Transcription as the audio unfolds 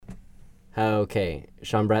Okay,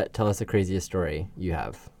 Sean Brett, tell us the craziest story you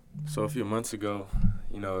have. So a few months ago,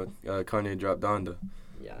 Kanye dropped Donda,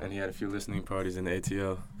 Yeah. and he had a few listening parties in the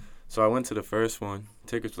ATL. So I went to the first one.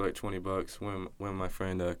 Tickets were like $20. Went with my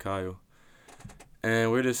friend Kyle,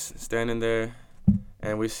 and we're just standing there,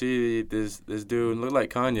 and we see this dude look like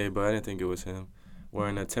Kanye, but I didn't think it was him,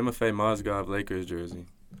 wearing a Timofey Mozgov Lakers jersey.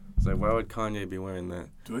 It's like, why would Kanye be wearing that?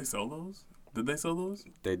 Do they sell those? Did they sell those?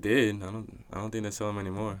 They did. I don't think they sell them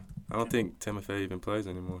anymore. I don't think Timofey even plays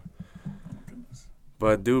anymore. Oh, goodness.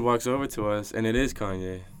 But dude walks over to us, and it is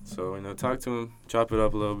Kanye. So, talk to him, chop it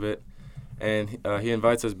up a little bit. And he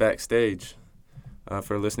invites us backstage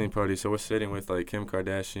for a listening party. So we're sitting with, like, Kim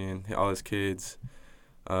Kardashian, all his kids,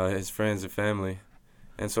 his friends and family.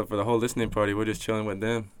 And so for the whole listening party, we're just chilling with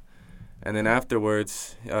them. And then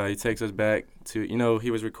afterwards, he takes us back to,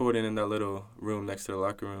 he was recording in that little room next to the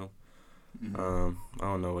locker room. Mm-hmm. I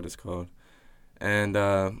don't know what it's called. And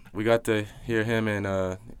we got to hear him and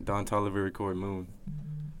Don Toliver record Moon.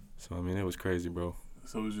 So, it was crazy, bro.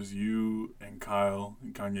 So it was just you and Kyle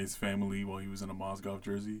and Kanye's family while he was in a Mozgov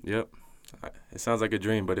jersey? Yep. It sounds like a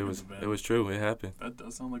dream, but it was true. It happened. That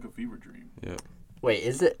does sound like a fever dream. Yep. Wait,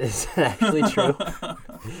 is it actually true?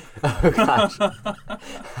 Oh gosh,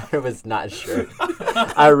 I was not sure.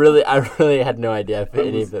 I really had no idea if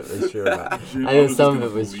any of it was true or not. I know some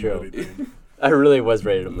of it was true. I really was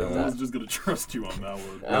ready to believe I was that. just gonna trust you on that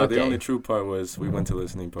one. No, Okay. the only true part was we went to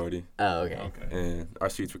listening party, Oh, okay. Okay. and our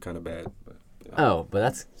seats were kind of bad. But, yeah. Oh, but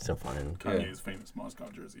that's so fun. Kanye's famous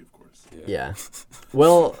Mozgov jersey, of course. Yeah.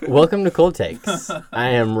 Well, welcome to Cold Takes. I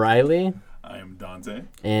am Riley, I am Dante.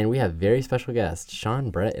 and we have very special guest,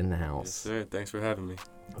 Sean Brett, in the Yes, house. sir. Thanks for having me.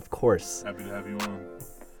 Of course. Happy to have you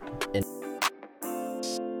on.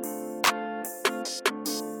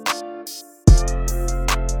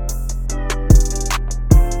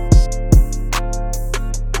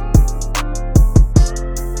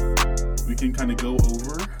 We can kind of go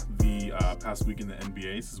over the past week in the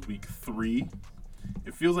NBA. This is week 3.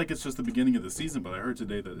 It feels like it's just the beginning of the season, but I heard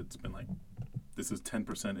today that it's been this is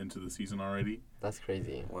 10% into the season already. That's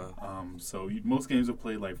crazy. Wow. Most games have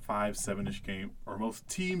played like 5-7-ish game, or most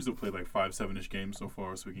teams have played like 5-7-ish games so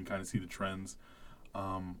far, so we can kind of see the trends.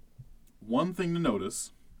 One thing to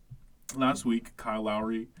notice, last week Kyle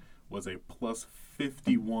Lowry was a plus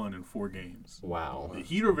 51 in 4 games. Wow. The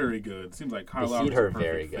Heat are very good. Seems like Kyle The Lowry's Heat are a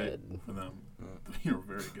perfect very fit good. for them. The Heat are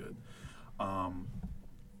very good.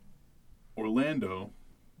 Orlando,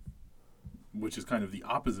 which is kind of the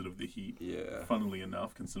opposite of the Heat, Yeah. funnily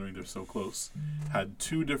enough, considering they're so close, had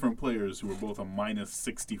 2 different players who were both a minus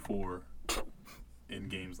 64 in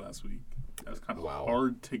games last week. That's kind of Wow.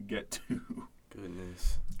 hard to get to.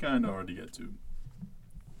 Goodness. Kind of hard to get to.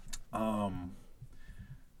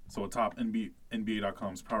 So atop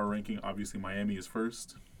NBA.com's power ranking, obviously Miami is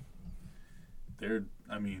first. They're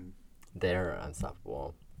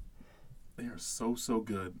unstoppable. They are so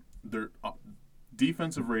good. Their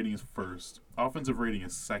defensive rating is first. Offensive rating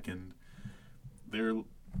is second.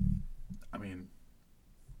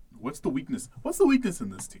 What's the weakness? What's the weakness in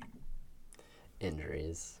this team?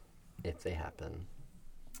 Injuries, if they happen.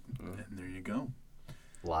 And there you go.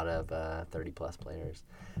 A lot of 30-plus players.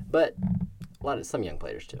 But some young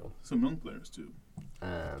players, too. Some young players too.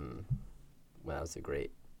 Well, that's a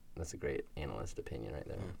great analyst opinion right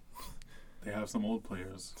there. They have some old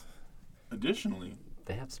players. Additionally,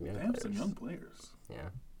 They have some young they have players. some young players. Yeah.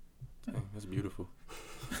 Oh, that's beautiful.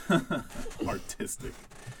 Artistic.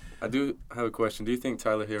 I do have a question. Do you think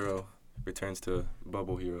Tyler Hero returns to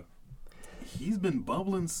Bubble Hero? He's been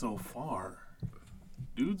bubbling so far.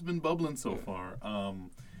 Dude's been bubbling so far.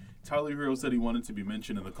 Tyler Hero said he wanted to be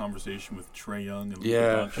mentioned in the conversation with Trae Young and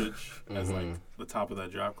Luka Doncic as like the top of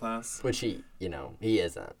that draft class. Which he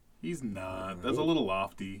isn't. He's not. That's a little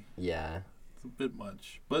lofty. Yeah. It's a bit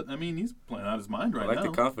much. But, he's playing out his mind right I like now. the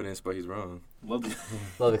confidence, but he's wrong. Love the,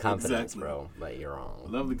 Love the confidence, Exactly. bro, but you're wrong.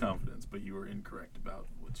 love the confidence, but you were incorrect about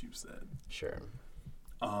what you said. Sure.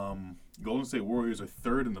 Golden State Warriors are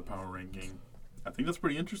third in the power ranking. I think that's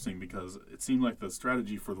pretty interesting because it seemed like the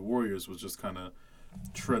strategy for the Warriors was just kind of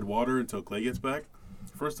tread water until Klay gets back.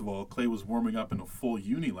 First of all, Klay was warming up in a full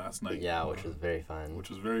uni last night. Yeah, which was very fun. Which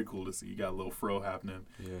was very cool to see. You got a little fro happening.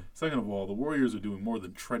 Yeah. Second of all, the Warriors are doing more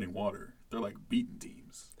than treading water. They're like beating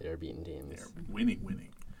teams. They're beating teams. They're winning.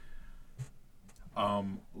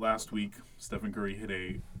 Last week, Stephen Curry hit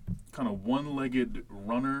a kind of one-legged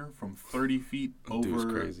runner from 30 feet Dude's over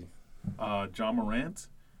crazy. Ja Morant,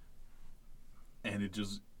 and it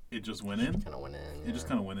just went in. Kind of went in. It just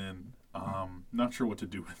kind of went in. Not sure what to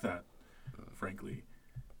do with that, frankly.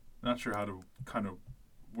 Not sure how to kind of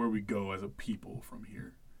where we go as a people from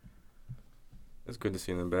here. It's good to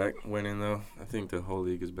see them back winning though. I think the whole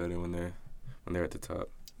league is better when they're at the top.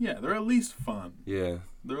 Yeah, they're at least fun. Yeah,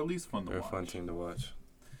 They're at least fun to they're watch. a fun team to watch.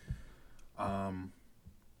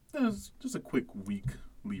 That's just a quick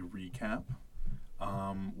weekly recap.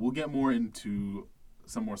 We'll get more into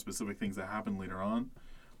some more specific things that happened later on.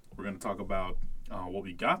 We're going to talk about what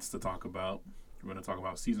we got to talk about. We're going to talk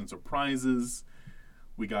about season surprises.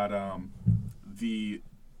 We got the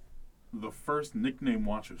first nickname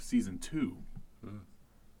watch of season 2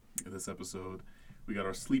 in this episode. We got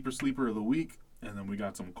our sleeper of the week, and then we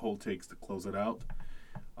got some cold takes to close it out.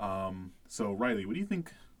 So Riley, what do you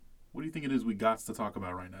think it is we got to talk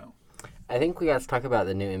about right now? I think we got to talk about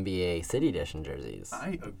the new NBA City Edition jerseys.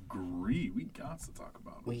 I agree. We got to talk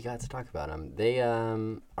about them. We got to talk about them. They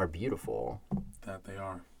are beautiful. That they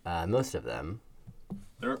are. Most of them.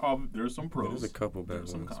 There's some pros. There's a couple bad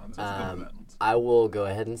There's some ones. cons. There's a couple bad ones. I will go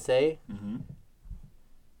ahead and say,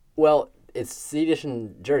 well, it's City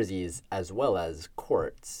Edition jerseys as well as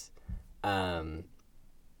courts.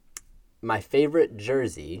 My favorite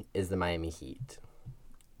jersey is the Miami Heat.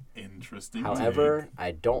 Interesting. However,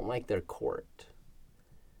 I don't like their court.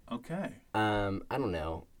 Okay. I don't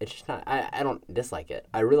know. It's just not. I don't dislike it.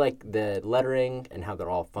 I really like the lettering and how they're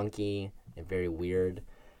all funky and very weird.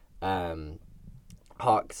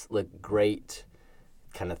 Hawks look great.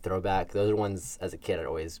 Kind of throwback. Those are ones as a kid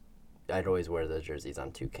I'd always wear those jerseys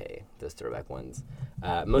on 2K. Those throwback ones.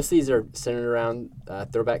 Most of these are centered around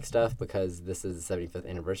throwback stuff because this is the 75th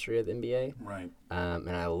anniversary of the NBA. Right. And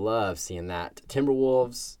I love seeing that.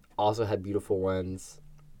 Timberwolves also had beautiful ones.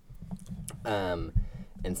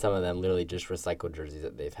 And some of them literally just recycled jerseys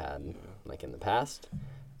that they've had, like in the past.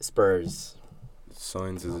 Spurs.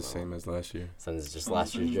 Suns is the same as last year. Suns is just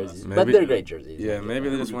last year's jerseys. Maybe- But they're great jerseys. Yeah, maybe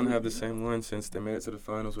they just want to have the same one since they made it to the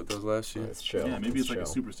finals with those last year. That's true. Yeah, maybe it's like a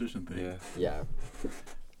That's true. superstition thing. Yeah. Yeah,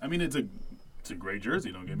 I mean, it's a great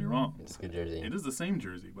jersey. Don't get me wrong. it's a good jersey. It is the same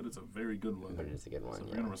jersey, but it's a very good one. But it is a good So one, if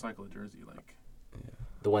yeah. you're gonna recycle a jersey, like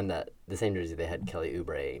The same jersey they had Kelly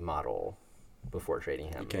Oubre model before trading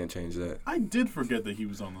him. You can't change that. I did forget that he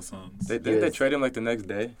was on the Suns. Didn't they trade him like the next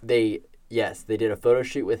day? They did a photo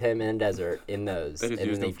shoot with him in desert in those, They and just then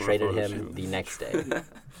used they him for a traded photo him shoot. the next day.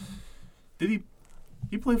 Did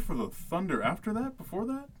he play for the Thunder after that? Before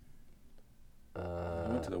that?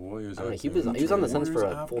 He went to the Warriors. I don't know, he after. was on the Suns for a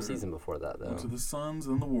Warriors full after. season before that though. Went to the Suns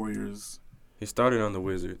and the Warriors. He started on the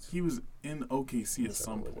Wizards. He was in OKC at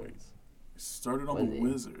some point. Wizards. He started on Was the he?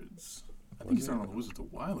 Wizards. I think he started on the Wizards a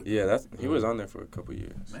while ago. Yeah, he was on there for a couple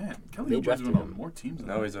years. Man, Kelly They Oubre's drafted been on him. more teams than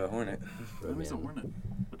Now that. he's a Hornet. Now he's a Man. Hornet,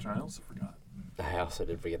 which I also forgot. I also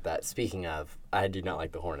did forget that. Speaking of, I do not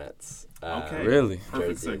like the Hornets. Okay. Really?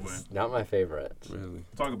 Perfect jerseys. segue. Not my favorite. Really?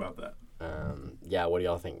 Talk about that. Yeah, what do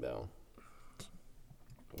y'all think though?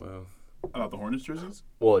 Well, About the Hornets jerseys?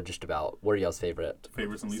 Well, just about what are y'all's favorite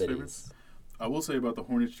Favorites and least cities? favorites? I will say about the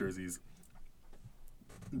Hornets jerseys,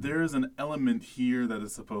 there is an element here that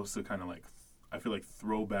is supposed to kind of like, I feel like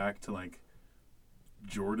throw back to like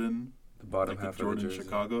Jordan, the bottom like the half Jordan of the jersey.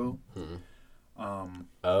 Chicago. Hmm.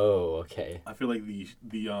 Oh, okay. I feel like the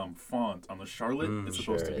font on the Charlotte is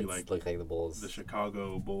supposed to be like look like the Bulls. the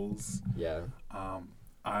Chicago Bulls. Yeah.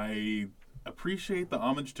 I appreciate the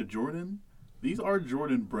homage to Jordan. These are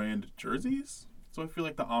Jordan brand jerseys, so I feel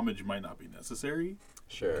like the homage might not be necessary,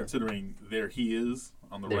 Sure. considering there he is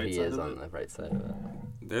on the There right he side is of on it. the right side of it.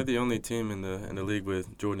 They're the only team in the league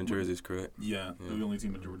with Jordan jerseys, correct? Yeah, they're the only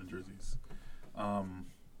team with Jordan jerseys.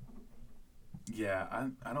 Yeah,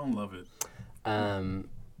 I don't love it.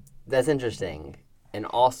 That's interesting. And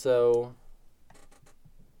also,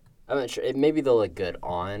 I'm not sure. Maybe they'll look good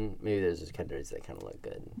on. Maybe there's just kind of jerseys that kind of look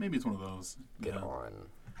good. Maybe it's one of those. Good Yeah. on.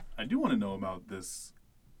 I do want to know about this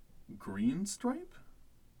green stripe.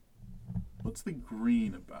 What's the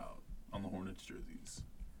green about on the Hornets jerseys?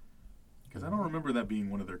 Because I don't remember that being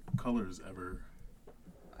one of their colors ever.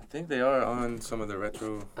 I think they are on some of the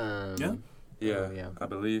retro. Yeah? Yeah, yeah. I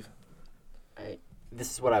believe.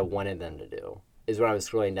 This is what I wanted them to do. Is when I was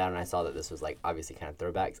scrolling down and I saw that this was like obviously kind of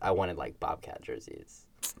throwbacks. I wanted like Bobcat jerseys.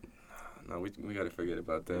 No, we got to forget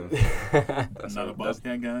about them. That's not a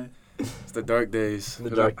Bobcat guy. It's the dark days. The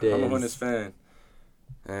 'Cause dark I'm a days. Hornets fan,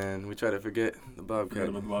 and we try to forget the Forget Bobcat.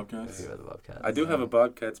 about the Bobcats. Forget about the Bobcats. I do have a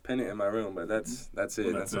Bobcats pennant in my room, but that's it.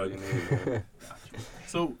 Well, that's that's all it. you need. Gotcha.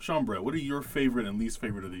 So, Sean Brett, what are your favorite and least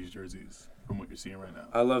favorite of these jerseys from what you're seeing right now?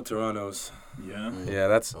 I love Toronto's. Yeah? Yeah,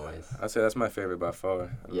 that's. Always. I'd say that's my favorite by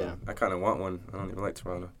far. Yeah. I kind of want one. I don't even like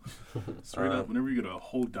Toronto. Straight up, whenever you get a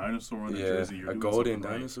whole dinosaur on the Yeah, jersey, you're a doing golden something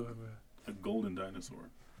right. dinosaur. Bro. A golden dinosaur.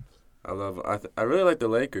 I love. I really like the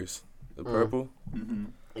Lakers. The purple. Mm-hmm.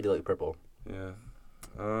 I do like purple. Yeah.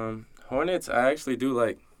 Hornets. I actually do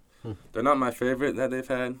like They're not my favorite that they've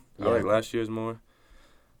had. Yeah. I like last year's more.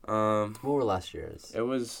 What were last year's? It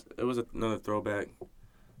was another throwback.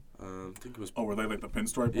 I think it was Oh, were they like the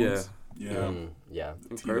pinstripe Yeah. ones? Yeah. Yeah. I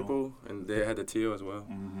think teal. purple, and they had the teal as well.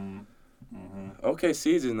 Mm-hmm. Mm-hmm.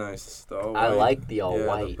 OKC's is nice. The all I white. like the all Yeah,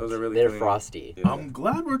 white. those are really They're clean. frosty. Yeah. I'm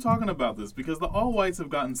glad we're talking about this because the all whites have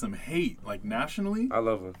gotten some hate, like nationally. I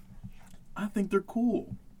love them. I think they're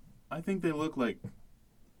cool. I think they look like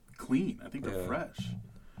clean. I think they're Yeah. fresh.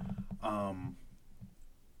 I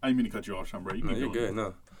didn't mean to cut you off, Shambra. You No, keep you're going.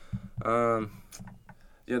 good. No.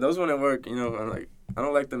 Yeah, those wouldn't work. You know, I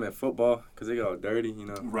don't like them at football because they get all dirty. You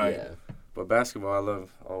know. Right. Yeah. But basketball, I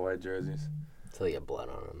love all white jerseys. Until you get blood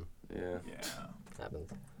on them. Yeah. Yeah. Happens.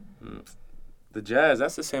 The Jazz,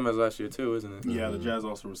 that's the same as last year too, isn't it? Yeah, the Jazz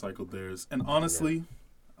also recycled theirs. And honestly,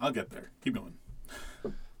 I'll get there. Keep going.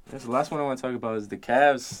 That's the last one I want to talk about is the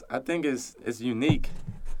Cavs. I think it's unique.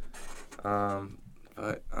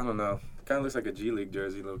 But I don't know. It kind of looks like a G League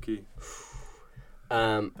jersey, low key.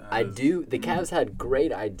 I is- do. The Cavs had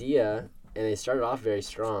great idea, and they started off very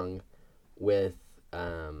strong with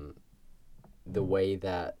the way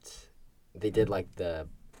that they did like the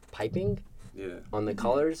piping Yeah. on the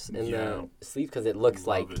collars and Yeah. the sleeves because it looks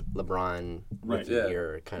Love like it. LeBron Right. rookie Yeah.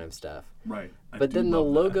 year kind of stuff. Right. I But do then the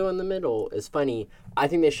love that. logo in the middle is funny. I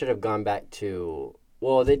think they should have gone back to.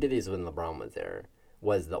 Well, they did these when LeBron was there.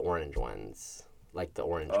 Was the orange ones like the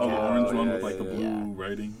orange? Oh, the cap. orange one yeah, with like the yeah, blue yeah.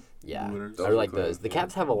 writing. Yeah, Blue letters. I Those like are cool. those. The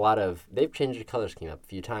Cavs have a lot of. They've changed the color scheme up a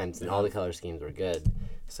few times, and all the color schemes were good.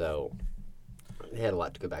 So they had a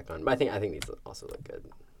lot to go back on. But I think these also look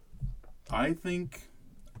good. I think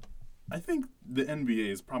the NBA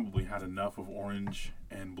has probably had enough of orange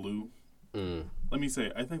and blue. Let me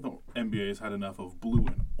say, I think the NBA has had enough of blue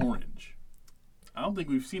and orange. I don't think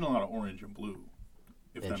we've seen a lot of orange and blue,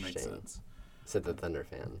 if that makes Interesting. sense. Said the Thunder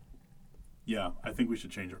fan. Yeah, I think we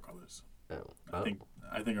should change our colors. Oh. I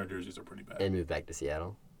think our jerseys are pretty bad. And move back to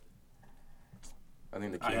Seattle. I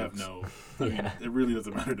think the I Kings. have no. I mean, it really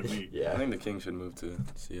doesn't matter to me. I Yeah. think the Kings should move to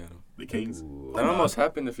Seattle. The Kings. Ooh. That almost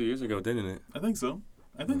happened a few years ago, didn't it? I think so.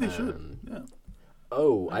 I think they should. Um, Yeah.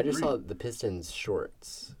 Oh, I I just agree. saw the Pistons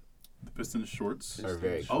shorts. The Pistons shorts. Are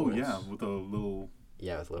very Oh cool. yeah, with the little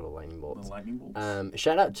Yeah, with little lightning bolts. lightning bolts.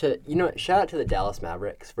 Shout out to the Dallas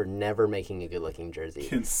Mavericks for never making a good looking jersey. And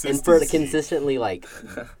for Consistency. consistently like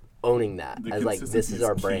owning that The as like this consistency is is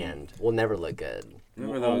our key. brand. We'll never look good.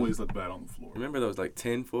 Remember Will those? always look bad on the floor. Remember those like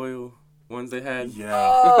tinfoil ones they had? Yeah.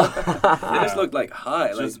 Oh. They just looked like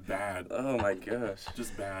hot. Like, Just bad. oh my gosh.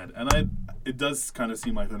 Just bad. And it does kind of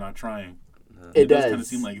seem like they're not trying. It does does. kind of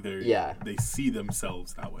seem like they see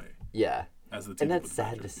themselves that way Yeah. as the team. And with that's the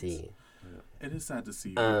sad to jerseys. see. It is sad to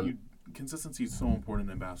see. Um, Consistency is so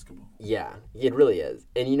important in basketball. Yeah, it really is.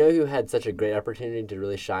 And you know who had such a great opportunity to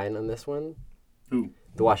really shine on this one? Who?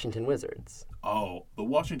 The Washington Wizards. Oh, the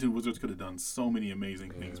Washington Wizards could have done so many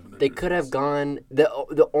amazing things with their They could have jerseys. gone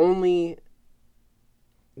the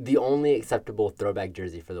only acceptable throwback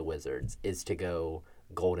jersey for the Wizards is to go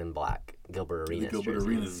gold and black. Gilbert Arenas Gilbert jerseys.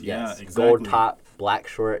 Arenas, yeah, yes. exactly. Gold top, black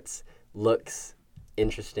shorts, looks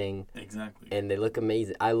interesting, Exactly. and they look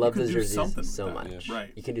amazing. I love could those do jerseys something with so that, much. yeah.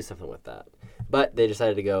 Right. You can do something with that. But they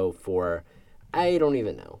decided to go for I don't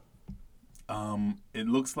even know. It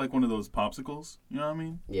looks like one of those popsicles. You know what I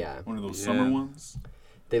mean? Yeah. One of those Yeah. summer ones.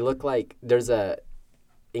 They look like there's a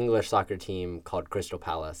English soccer team called Crystal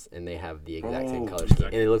Palace, and they have the exact same Oh, color scheme, exactly.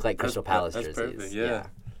 and they look like That's- Crystal Palace that's jerseys. perfect, yeah.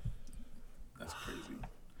 That's crazy.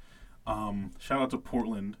 Shout out to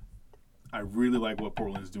Portland. I really like what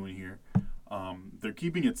Portland's doing here. They're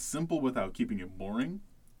keeping it simple without keeping it boring.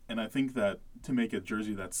 And I think that to make a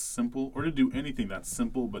jersey that's simple, or to do anything that's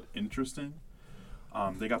simple but interesting,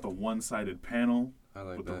 they got the one-sided panel I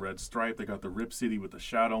like with that. the red stripe. They got the Rip City with the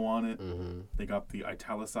shadow on it. Mm-hmm. They got the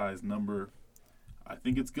italicized number. I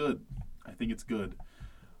think it's good.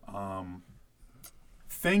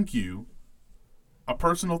 Thank you. A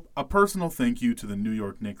personal thank you to the New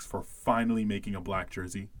York Knicks for finally making a black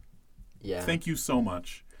jersey. Yeah. Thank you so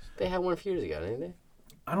much. They had one a few years ago, didn't they?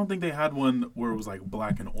 I don't think they had one where it was like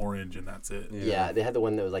black and orange and that's it. Yeah. They had the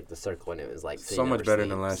one that was like the circle, and it was like So much better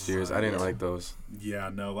than last year. year's. I didn't Yeah. like those. Yeah,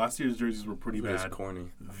 no, last year's jerseys were pretty It was bad. corny.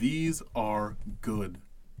 These are good.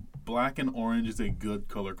 Black and orange is a good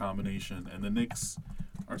color combination, and the Knicks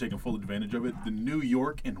are taking full advantage of it. The New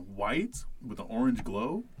York in white with the orange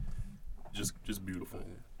glow, just beautiful.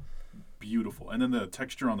 Beautiful. And then the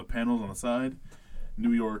texture on the panels on the side.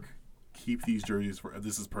 New York, keep these jerseys for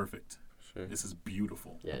this is perfect. Sure. This is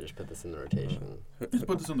beautiful. Yeah, just put this in the rotation. Just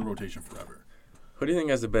put this in the rotation forever. Who do you think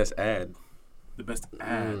has the best ad? The best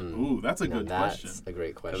ad. Ooh, that's a Now good that's question. a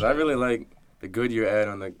great Because question. I really like the Goodyear ad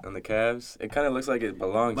on the Cavs. It kind of looks like it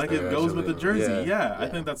belongs. Like there, it goes with the actually. jersey. Yeah, I Yeah.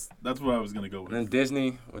 think that's what I was gonna go with. And then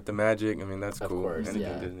Disney with the Magic. I mean, that's Of cool. course, Anything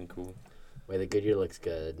yeah. Disney, cool. Wait, the Goodyear looks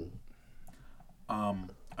good.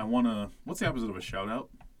 I wanna. What's the opposite of a shout out?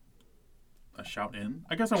 A shout in?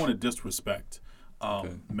 I guess I want to disrespect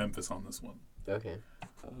Okay. Memphis on this one. Okay.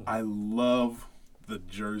 I love the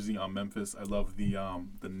jersey on Memphis. I love the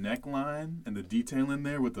neckline and the detail in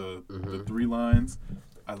there with the 3 lines.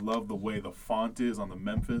 I love the way the font is on the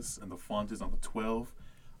Memphis and the font is on the 12.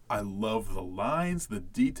 I love the lines, the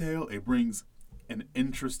detail. It brings an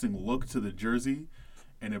interesting look to the jersey,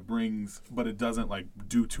 and but it doesn't like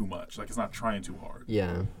do too much. Like it's not trying too hard.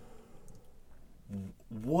 Yeah.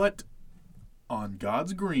 What on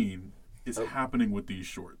God's green is happening with these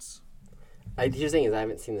shorts? Here's the thing is I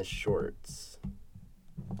haven't seen the shorts.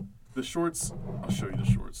 The shorts, I'll show you the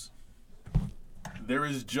shorts. There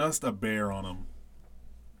is just a bear on them.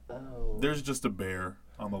 Oh. There's just a bear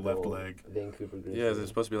on the left leg. Vancouver Grizzlies. Yeah, it's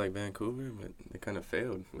supposed to be like Vancouver, but they kind of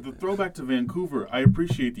failed. with The that. throwback to Vancouver, I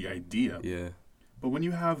appreciate the idea. Yeah. But when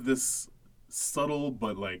you have this subtle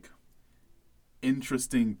but like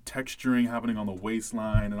interesting texturing happening on the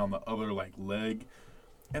waistline and on the other like leg,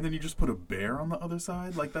 and then you just put a bear on the other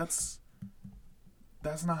side, like that's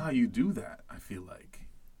not how you do that. I feel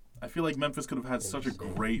like Memphis could have had such a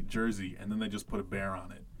Interesting. great jersey, and then they just put a bear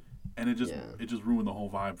on it, and it just ruined the whole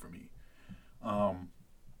vibe for me.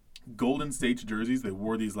 Golden State jerseys, they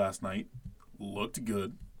wore these last night, looked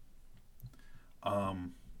good.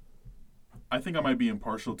 I think I might be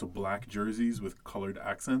impartial to black jerseys with colored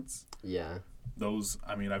accents. Yeah. Those,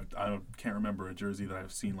 I mean, I can't remember a jersey that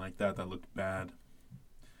I've seen like that looked bad.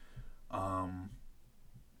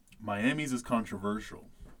 Miami's is controversial.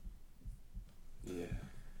 Yeah.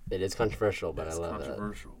 It is controversial, but It's I love it.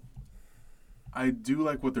 controversial. I do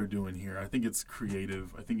like what they're doing here. I think it's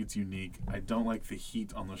creative. I think it's unique. I don't like the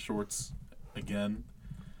heat on the shorts again.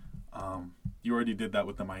 You already did that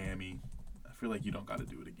with the Miami. I feel like you don't got to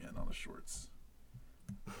do it again on the shorts.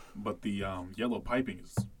 But the yellow piping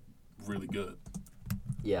is really good,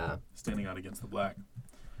 Yeah. standing out against the black.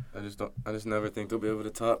 I just never think they'll be able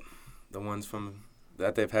to top the ones from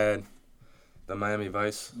that they've had. The Miami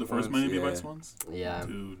Vice. The first ones, Miami yeah. Vice ones? Yeah.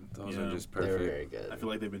 Dude, Those yeah. are just They were perfect. very good. I feel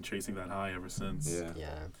like they've been chasing that high ever since. Yeah.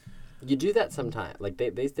 Yeah. You do that sometimes. Like they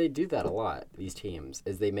do that a lot, these teams,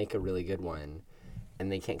 is they make a really good one and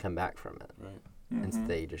they can't come back from it. Right. And so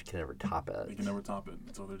they just can never top They it. can never top it,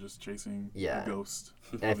 so they're just chasing Yeah. a ghost.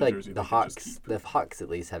 And I of feel a like jersey the they can just Hawks keep. the Hawks at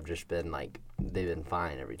least have just been like they've been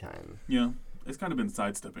fine every time. Yeah, it's kind of been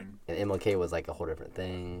sidestepping. And MLK was like a whole different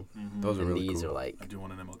thing. Those are And really these cool. are like I do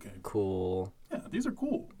want an MLK. cool. Yeah, these are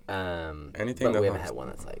cool. Anything but the we haven't Hawks- had one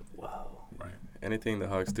that's like, whoa. Right. Anything the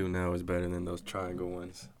Hawks do now is better than those triangle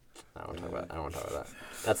ones. I don't want to talk about that.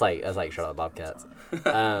 That's like Charlotte Bobcats.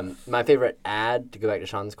 My favorite ad, to go back to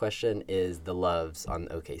Sean's question, is the Loves on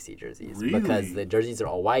OKC jerseys. Because Really? the jerseys are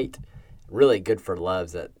all white. Really good for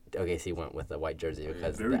Loves that OKC went with the white jersey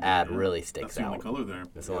because Very the good, ad yeah. really sticks That's the out. only color there.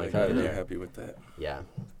 It's the only Yeah, color they're there. happy with that. Yeah.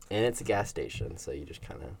 And it's a gas station, so you just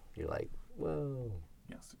kind of, you're like, whoa,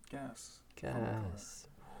 Yes, gas. gas.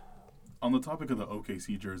 On the topic of the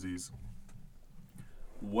OKC jerseys,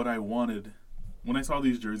 what I wanted, when I saw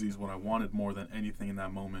these jerseys, what I wanted more than anything in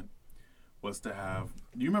that moment was to have.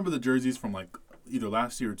 Do you remember the jerseys from like either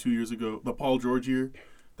last year or 2 years ago, the Paul George year,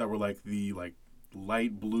 that were like the like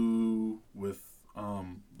light blue with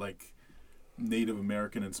like Native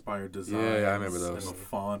American inspired designs? Yeah, I remember And those. the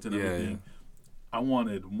font and Yeah, everything. I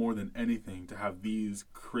wanted more than anything to have these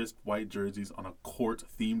crisp white jerseys on a court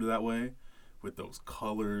themed that way, with those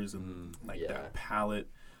colors and like Yeah. that palette.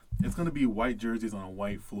 It's gonna be white jerseys on a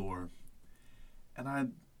white floor, and I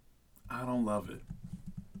don't love it.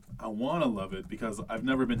 I want to love it because I've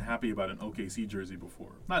never been happy about an OKC jersey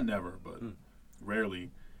before. Not never, but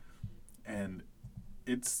rarely. And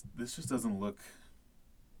this just doesn't look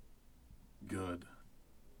good.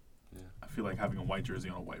 Yeah. I feel like having a white jersey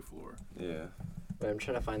on a white floor. Yeah. But I'm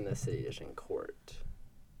trying to find the City Edition court.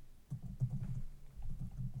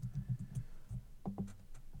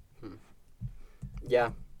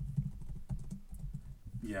 Yeah.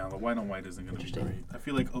 Yeah, the white on white isn't going to be Interesting. great. I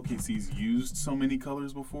feel like OKC's used so many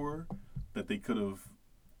colors before that they could have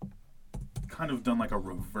kind of done like a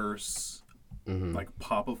reverse like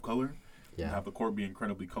pop of color. And Yeah. have the court be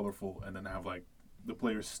incredibly colorful and then have like the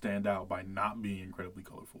players stand out by not being incredibly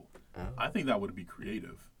colorful. Oh. I think that would be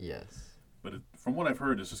creative. Yes. But from what I've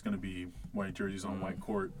heard, it's just going to be white jerseys on white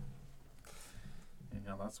court. And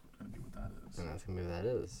yeah, that's going to be what that is. And that's gonna be what that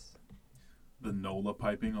is. The NOLA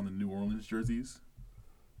piping on the New Orleans jerseys.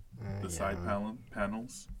 The side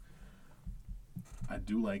panels. I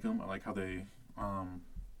do like them. I like how they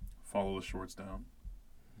follow the shorts down.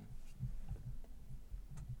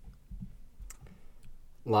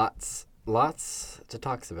 Lots to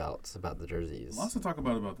talk about the jerseys. Lots to talk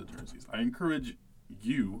about the jerseys. I encourage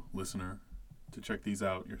you, listener, to check these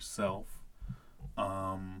out yourself.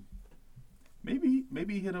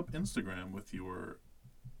 Maybe hit up Instagram with your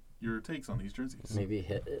takes on these jerseys. Maybe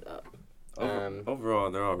hit it up.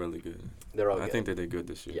 Overall, they're all really good. They're all I good. think they did good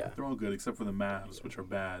this year. Yeah. They're all good except for the Mavs, which are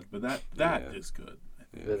bad. But that is good.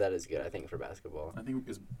 But that is good, I think, for basketball. I think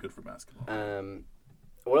it's good for basketball.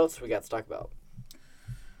 What else we got to talk about?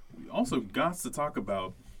 We also got to talk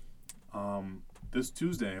about this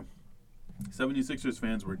Tuesday, 76ers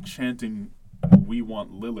fans were chanting, "We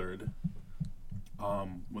want Lillard,"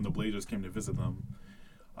 when the Blazers came to visit them.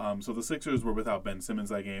 So the Sixers were without Ben Simmons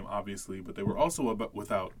that game, obviously, but they were also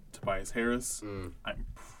without Tobias Harris. I'm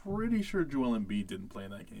pretty sure Joel Embiid didn't play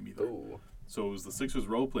in that game either. Ooh. So it was the Sixers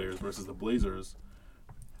role players versus the Blazers.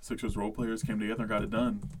 Sixers role players came together and got it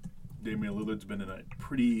done. Damian Lillard's been in a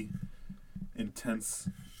pretty intense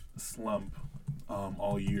slump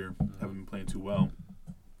all year. Haven't been playing too well.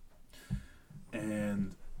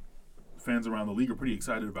 And fans around the league are pretty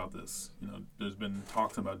excited about this. You know, there's been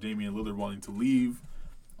talks about Damian Lillard wanting to leave.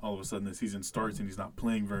 All of a sudden the season starts and he's not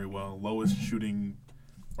playing very well. Lowest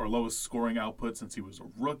scoring output since he was a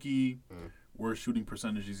rookie. Worst shooting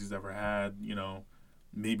percentages he's ever had. You know,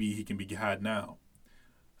 maybe he can be had now.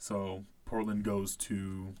 So the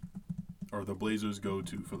Blazers go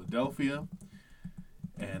to Philadelphia.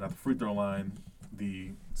 And at the free throw line,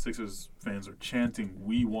 the Sixers fans are chanting,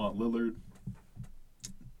 "We want Lillard."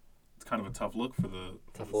 It's kind of a tough look for the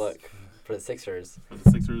Sixers. For the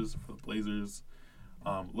Sixers, for the Blazers.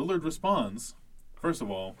 Lillard responds. First of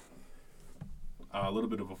all, a little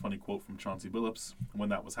bit of a funny quote from Chauncey Billups. When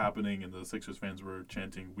that was happening and the Sixers fans were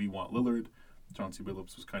chanting, "We want Lillard," Chauncey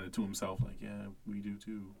Billups was kind of to himself like, "Yeah, we do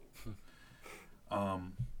too."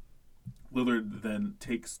 Lillard then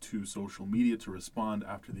takes to social media to respond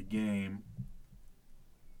after the game.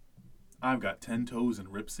 "I've got 10 toes in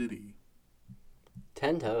Rip City."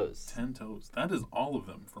 10 toes. 10 toes. That is all of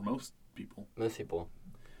them for most people. Most people.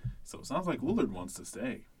 So it sounds like Lillard wants to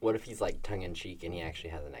stay. What if he's like tongue-in-cheek and he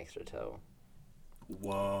actually has an extra toe?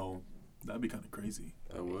 Whoa. That'd be kind of crazy.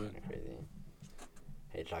 That would. Kind of crazy.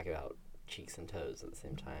 Hey, talk about cheeks and toes at the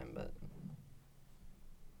same time, but...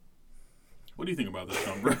 What do you think about this,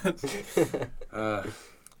 Sean Brett?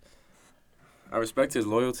 I respect his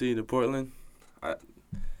loyalty to Portland.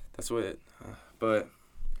 But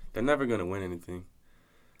they're never going to win anything.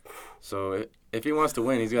 So if he wants to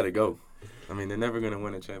win, he's got to go. I mean, they're never going to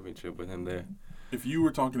win a championship with him there. If you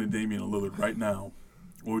were talking to Damian Lillard right now,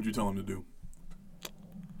 what would you tell him to do?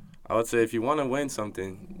 I would say if you want to win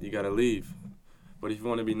something, you got to leave. But if you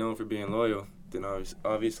want to be known for being loyal, then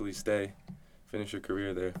obviously stay, finish your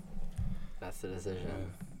career there. That's the decision.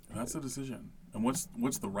 Yeah. That's the decision. And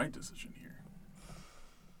what's the right decision here?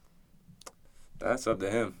 That's up to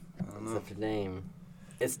him. I don't know. It's up to name.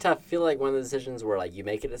 It's tough. I feel like one of the decisions where like you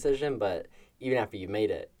make a decision, but even after you made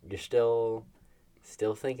it, you're still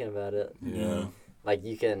thinking about it. Yeah. Like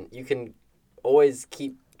you can always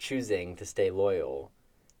keep choosing to stay loyal,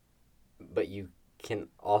 but you can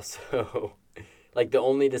also like the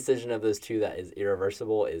only decision of those two that is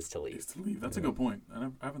irreversible is to leave. That's a good point. I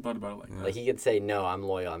haven't thought about it like that. Like he could say, "No, I'm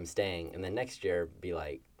loyal. I'm staying," and then next year be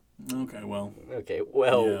like, Okay, well,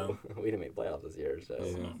 we didn't make playoffs this year, so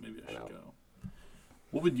maybe I should go.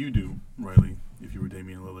 What would you do, Riley, if you were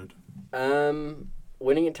Damian Lillard?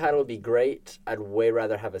 Winning a title would be great. I'd way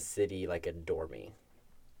rather have a city like adore me.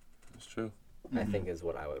 That's true. I think is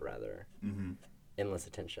what I would rather. Mm-hmm. Endless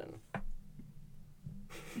attention.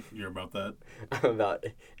 You're about that? I'm about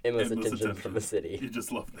endless attention from a city. You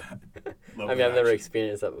just love that. I've never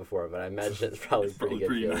experienced that before, but I imagine it's probably pretty good.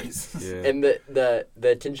 Pretty nice. Yeah. And the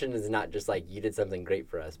attention is not just like you did something great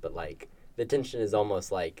for us, but like the attention is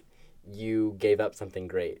almost like you gave up something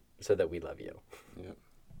great so that we love you. Yep.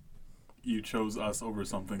 You chose us over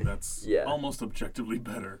something that's almost objectively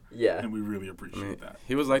better. Yeah. And we really appreciate that.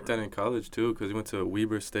 He was like that in college, too, because he went to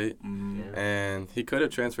Weber State. Mm-hmm. Yeah. And he could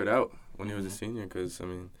have transferred out when he was a senior because, I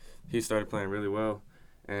mean, he started playing really well.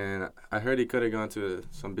 And I heard he could have gone to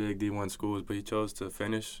some big D1 schools, but he chose to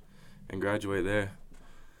finish and graduate there.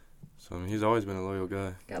 So, I mean, he's always been a loyal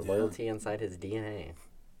guy. Got loyalty inside his DNA.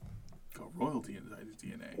 Got royalty inside his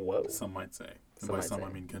DNA. Whoa. Some might say. And Some by might some, say.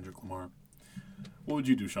 I mean Kendrick Lamar. What would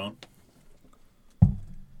you do, Sean?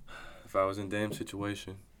 If I was in Dame's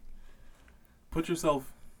situation. Put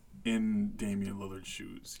yourself in Damian Lillard's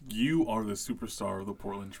shoes. You are the superstar of the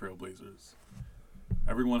Portland Trail Blazers.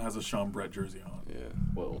 Everyone has a Sean Brett jersey on. Yeah.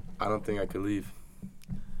 Whoa. I don't think I could leave.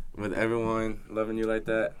 with everyone loving you like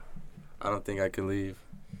that, I don't think I could leave.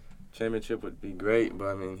 Championship would be great, but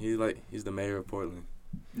I mean, he's the mayor of Portland.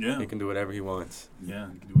 Yeah. He can do whatever he wants. Yeah,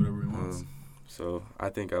 he can do whatever he wants. So I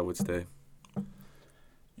think I would stay.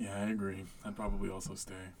 Yeah, I agree. I'd probably also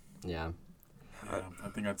stay. Yeah. Yeah, I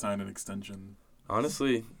think I'd sign an extension.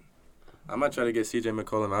 Honestly, I might try to get CJ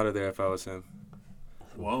McCollum out of there if I was him.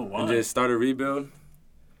 Whoa, why? And just start a rebuild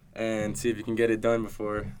and see if you can get it done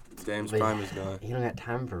before Dame's But prime is gone. You don't got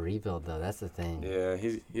time for rebuild though. That's the thing. Yeah,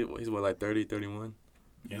 he's what, like 30, 31?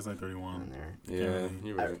 Yeah, he's like 31. In there. Yeah,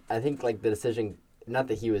 you're right. I think like the decision, not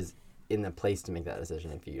that he was in the place to make that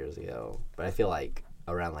decision a few years ago, but I feel like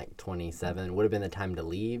around like 27 would have been the time to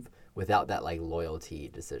leave without that like loyalty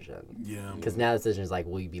decision. Yeah. Because now the decision is like,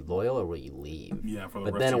 will you be loyal or will you leave? Yeah, for the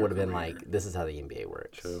But rest then of it your would have been career. like, this is how the NBA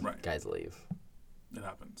works. True. Right. Guys leave. It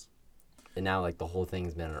happens. And now like the whole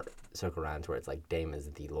thing's been circled around to where it's like Dame is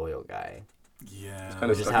the loyal guy. Yeah. kinda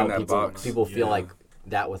Which is stuck how in that box. people feel Yeah. like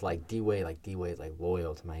that with like D-Wade. Like D-Wade's like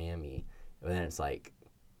loyal to Miami. And then it's like,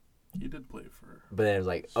 He did play for. but then it was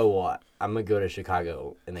like, oh, well, I'm going to go to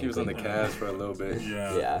Chicago. And then He was on the Cleveland. Cavs for a little bit.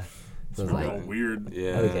 Yeah. Yeah. It's So it was a like, real weird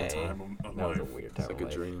Yeah. okay. time of That was life. a weird It's time. like of a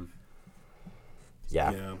life. dream.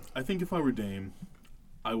 Yeah. I think if I were Dame,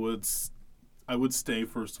 I would stay,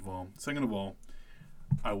 first of all. Second of all,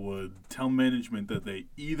 I would tell management that they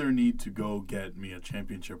either need to go get me a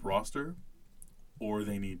championship roster or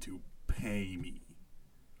they need to pay me.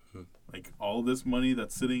 Like, all this money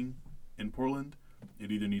that's sitting in Portland,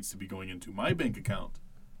 it either needs to be going into my bank account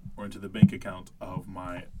or into the bank account of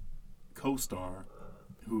my co-star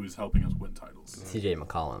who is helping us win titles. CJ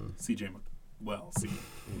McCollum. Well, see,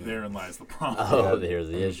 therein lies the problem. Oh, there's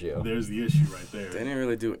the issue. There's the issue right there. They didn't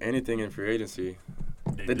really do anything in free agency.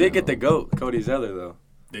 They did. did get the GOAT, Cody Zeller, though.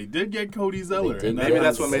 They did get Cody Zeller. did and get Maybe Yeah.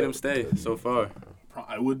 that's what made him stay so far.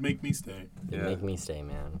 I would make me stay. You make me stay,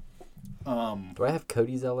 man. Um, Do I have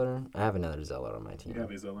Cody Zeller? I have another Zeller on my team. you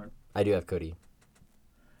have a Zeller. I do have Cody.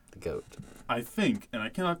 The GOAT. I think, and I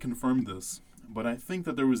cannot confirm this, but I think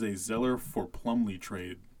that there was a Zeller for Plumlee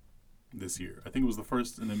trade this year. I think it was the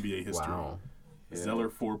first in NBA history. Wow. Yeah. Zeller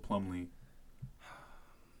for Plumlee.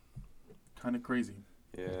 Kind of crazy.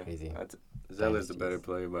 Yeah. Crazy. Zeller's the better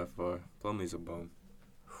player by far. Plumlee's a bum.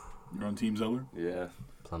 You're on Team Zeller? Yeah.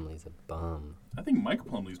 Plumlee's a bum. I think Mike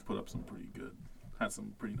Plumlee's put up some pretty good, had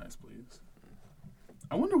some pretty nice plays.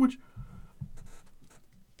 I wonder which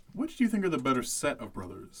do you think are the better set of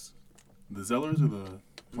brothers? The Zellers or the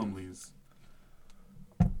Plumlees?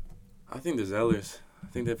 I think the Zellers. I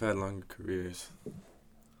think they've had longer careers.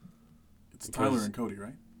 It's Because- Tyler and Cody,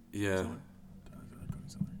 right? Yeah. Zeller? Cody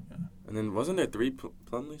Zeller, yeah. And then wasn't there three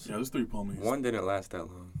Plumlees? Yeah, there's three Plumlees. One didn't last that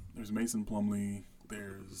long. There's Mason Plumlee.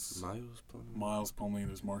 There's Miles Plumlee? Miles Plumlee.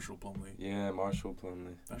 There's Marshall Plumlee. Yeah, Marshall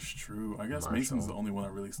Plumlee. That's true. I guess Marshall. Mason's the only one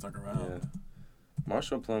that really stuck around. Yeah.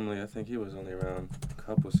 Marshall Plumlee, I think he was only around a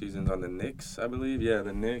couple seasons on the Knicks, I believe. Yeah,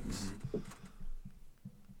 the Knicks.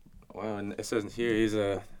 Wow, and it says here he's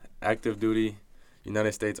a active duty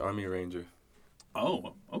United States Army Ranger.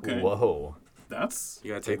 Oh, okay. Whoa. That's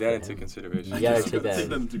You gotta take that into consideration. You gotta I take guess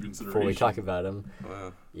that into consideration. Before we talk about him.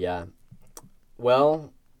 Wow. Yeah.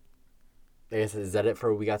 Well, I guess is that it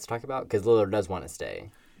for what we got to talk about? Because Lillard does want to stay,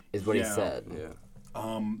 is what he Yeah. said. Yeah.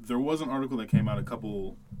 There was an article that came out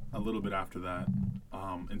a little bit after that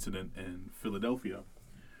incident in Philadelphia,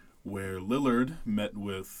 where Lillard met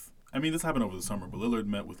with. I mean, this happened over the summer, but Lillard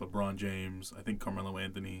met with LeBron James, I think Carmelo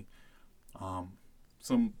Anthony,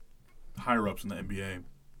 some higher ups in the NBA,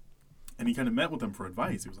 and he kind of met with them for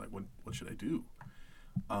advice. He was like, "What should I do?"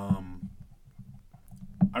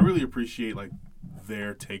 I really appreciate like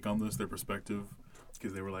their take on this, their perspective,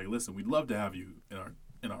 because they were like, "Listen, we'd love to have you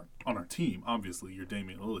on our team. Obviously, you're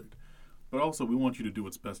Damian Lillard, but also we want you to do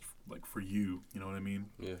what's best like for you. You know what I mean?"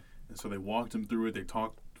 Yeah. And so they walked him through it. They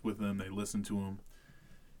talked with him. They listened to him,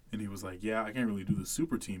 and he was like, "Yeah, I can't really do the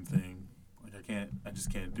super team thing. Like, I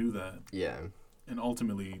just can't do that." Yeah. And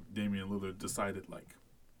ultimately, Damian Lillard decided like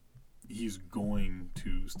he's going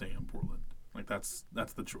to stay in Portland. Like that's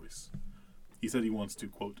the choice. He said he wants to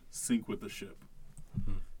quote sink with the ship,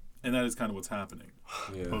 and that is kind of what's happening.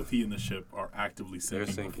 Yeah. Both he and the ship are actively They're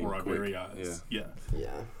sinking sinking before our quick. very eyes. Yeah.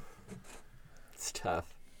 Yeah. It's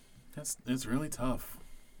tough. It's really tough.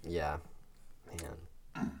 Yeah.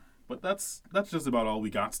 Man. But that's just about all we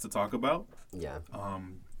got to talk about Yeah.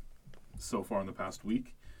 so far in the past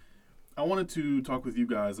week. I wanted to talk with you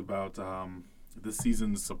guys about this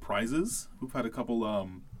season's surprises. We've had a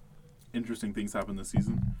couple interesting things happen this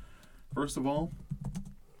season. First of all,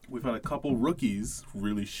 we've had a couple rookies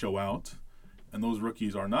really show out, and those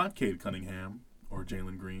rookies are not Cade Cunningham or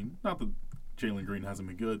Jalen Green. Not that Jalen Green hasn't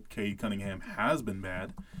been good. Cade Cunningham has been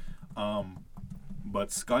bad.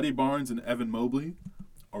 But Scotty Barnes and Evan Mobley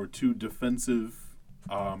are two defensive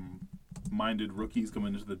minded rookies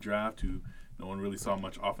coming into the draft who no one really saw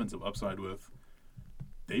much offensive upside with.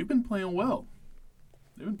 They've been playing well.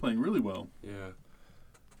 They've been playing really well. Yeah.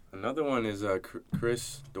 Another one is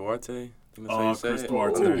Chris Duarte. I think that's how you say Chris it.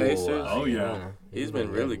 Duarte. The Pacers. Oh, yeah. He's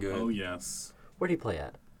been really good. Oh, yes. Where'd he play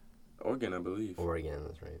at? Oregon, I believe. Oregon,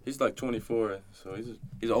 that's right. He's like 24, so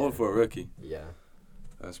he's old for a rookie, Yeah.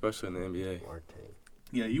 especially in the NBA. Duarte.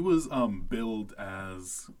 Yeah, he was billed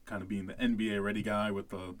as kind of being the NBA ready guy with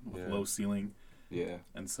the low ceiling. Yeah.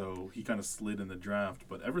 And so he kind of slid in the draft.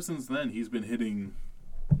 But ever since then, he's been hitting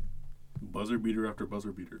buzzer beater after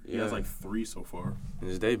buzzer beater. He has Yeah. like 3 so far. In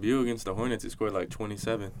his debut against the Hornets, he scored like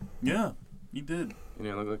 27. Yeah, he did. He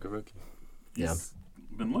didn't look like a rookie. He's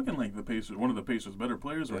been looking like the Pacers, one of the Pacers' better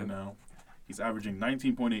players right now. He's averaging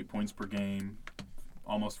 19.8 points per game,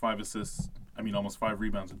 almost 5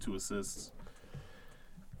 rebounds and 2 assists.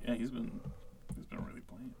 Yeah, he's been really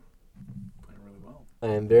playing really well. I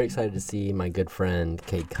am very excited to see my good friend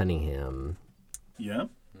Cade Cunningham Yeah.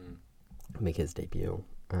 make his debut.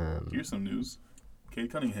 Here's some news. Cade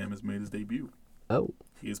Cunningham has made his debut. Oh.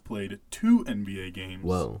 He has played 2 NBA games.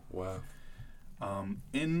 Whoa. Wow.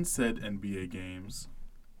 In said NBA games,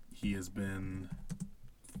 he has been,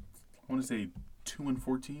 I want to say,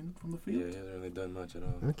 2-14 from the Yeah, field. he hasn't really done much at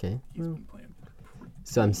all. Okay. He's Well, been playing.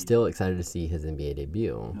 so I'm still excited to see his NBA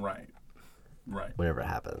debut Right. whenever it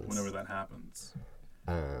happens. Whenever that happens.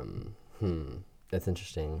 That's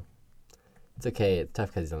interesting. It's okay. It's tough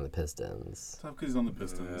because he's on the Pistons. Tough because he's on the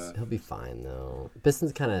Pistons. Yeah. He'll be fine though.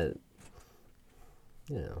 Pistons kind of,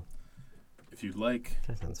 If you'd like, kind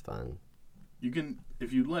of sounds fun.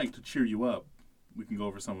 if you'd like to cheer you up, we can go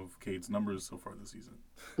over some of Cade's numbers so far this season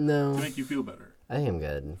No, to make you feel better. I think I'm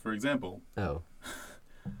good. For example, Oh,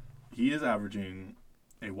 he is averaging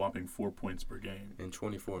a whopping 4 points per game In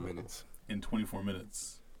 24 minutes. in 24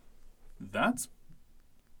 minutes.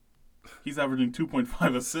 He's averaging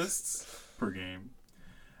 2.5 assists per game.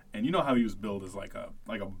 And you know how he was billed as like a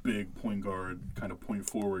big point guard, kind of point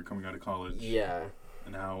forward coming out of college. yeah.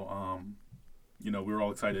 And how we were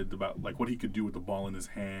all excited about like what he could do with the ball in his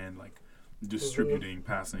hand, like distributing,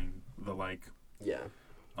 passing, the like. Yeah.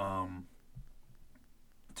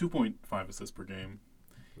 2.5 assists per game.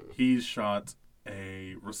 He's shot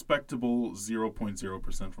a respectable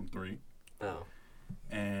 0.0% from 3. Oh.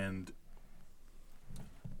 And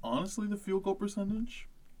honestly, the field goal percentage,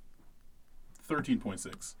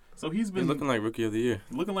 13.6. So he's been He's looking like Rookie of the Year.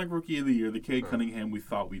 looking like Rookie of the Year, the Cade Cunningham we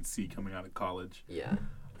thought we'd see coming out of college. Yeah.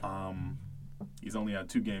 He's only had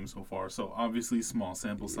 2 games so far, so obviously small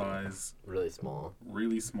sample size, Really small.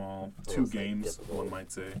 really small. 2 Almost like games, difficult. one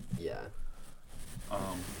might say. Yeah.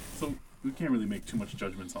 So we can't really make too much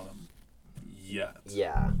judgments on him yet.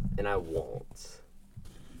 Yeah, and I won't,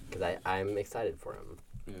 because I'm excited for him.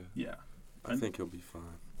 Yeah. I think he'll be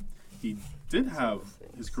fine. He did have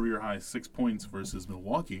his career high 6 points versus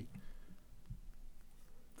Milwaukee.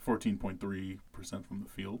 14.3% from the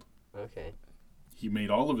field. Okay. He made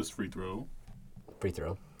all of his free throw. Free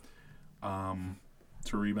throw.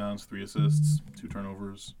 2 rebounds, 3 assists, 2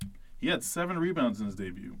 turnovers. He had 7 rebounds in his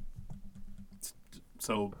debut.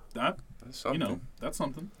 So That's something. that's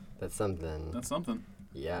something. That's something. That's something.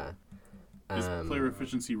 Yeah. His player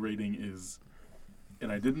efficiency rating is,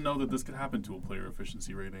 and I didn't know that this could happen to a player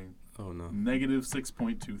efficiency rating, Oh, no. negative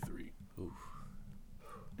 6.23. Oof.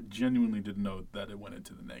 I genuinely didn't know that it went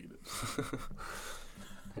into the negatives.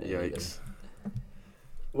 Yikes.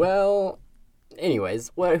 Well,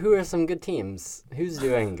 anyways, who are some good teams? Who's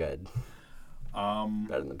doing good?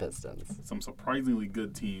 Better than the Pistons. Some surprisingly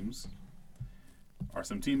good teams are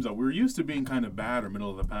some teams that we're used to being kind of bad or middle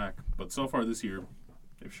of the pack, but so far this year,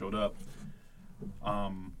 they've showed up.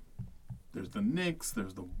 There's the Knicks,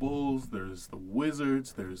 there's the Bulls, there's the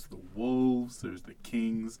Wizards, there's the Wolves, there's the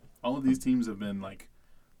Kings. All of these teams have been like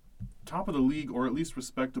top of the league or at least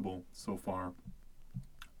respectable so far.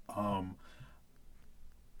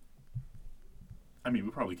 We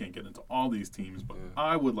probably can't get into all these teams, but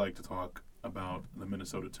I would like to talk about the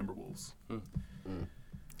Minnesota Timberwolves.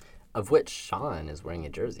 Of which Sean is wearing a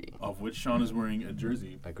jersey. Of which Sean is wearing a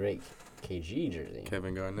jersey. A great KG jersey.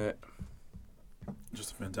 Kevin Garnett.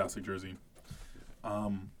 Just a fantastic jersey.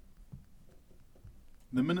 The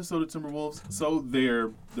Minnesota Timberwolves, so their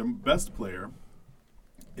best player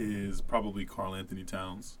is probably Karl Anthony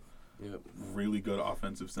Towns. Yep. Really good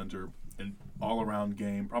offensive center, an all-around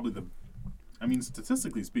game. Probably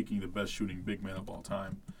statistically speaking, the best shooting big man of all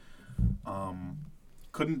time.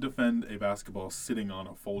 couldn't defend a basketball sitting on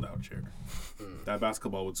a fold-out chair. That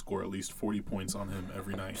basketball would score at least 40 points on him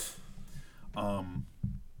every night.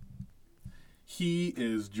 He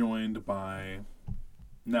is joined by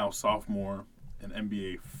now sophomore and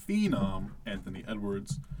NBA phenom Anthony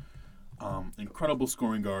Edwards. Incredible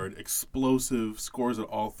scoring guard, explosive, scores at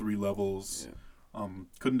all three levels. Yeah.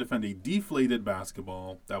 Couldn't defend a deflated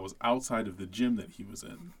basketball that was outside of the gym that he was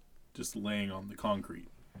in, just laying on the concrete.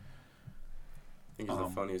 I think he's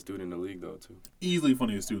the funniest dude in the league, though, too. Easily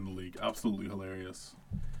funniest dude in the league. Absolutely hilarious.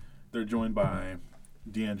 They're joined by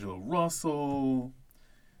D'Angelo Russell,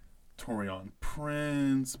 Taurean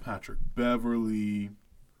Prince, Patrick Beverly.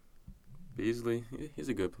 Beasley, he's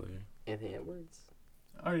a good player. Anthony Edwards.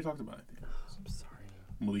 I already talked about it. I'm sorry.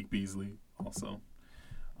 Malik Beasley also.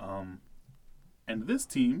 And this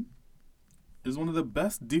team is one of the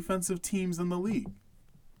best defensive teams in the league.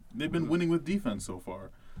 They've been winning with defense so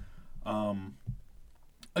far.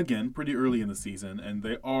 Again, pretty early in the season, and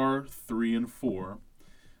they are 3-4.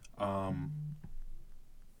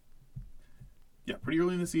 Pretty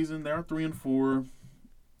early in the season, they are 3-4.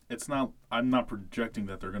 It's not. I'm not projecting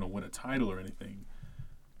that they're going to win a title or anything,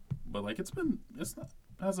 but like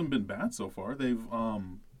hasn't been bad so far. They've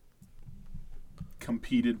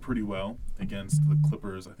competed pretty well against the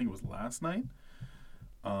Clippers. I think it was last night.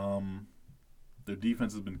 Their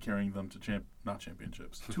defense has been carrying them to not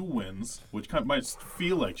championships, 2 wins, which might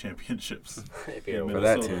feel like championships. For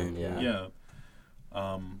that team, yeah.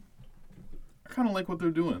 I kind of like what they're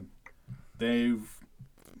doing. They've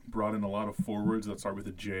brought in a lot of forwards that start with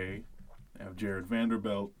a J. They have Jared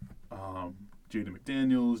Vanderbilt, Jaden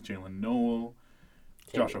McDaniels, Jalen Noel,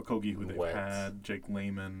 Josh Okogie, who they've had, Jake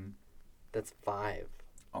Layman. That's 5.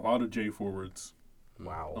 A lot of J forwards.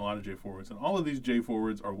 Wow. A lot of J forwards. And all of these J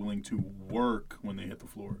forwards are willing to work when they hit the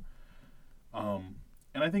floor. And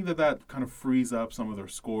I think that kind of frees up some of their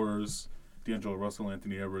scorers, D'Angelo Russell,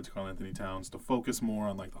 Anthony Edwards, Karl Anthony Towns, to focus more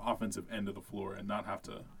on like the offensive end of the floor and not have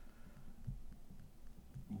to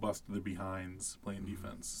bust their behinds playing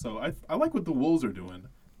defense. So I like what the Wolves are doing.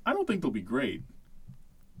 I don't think they'll be great.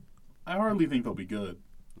 I hardly think they'll be good.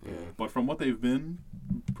 Yeah. But from what they've been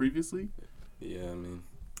previously, yeah, I mean,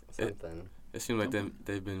 something. It seems like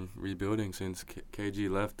they've been rebuilding since KG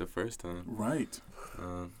left the first time. Right.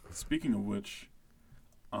 Speaking of which,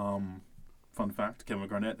 fun fact, Kevin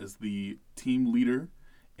Garnett is the team leader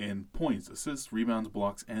in points, assists, rebounds,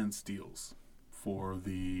 blocks, and steals for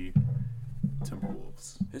the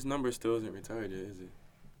Timberwolves. His number still isn't retired yet, is it?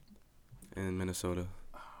 In Minnesota.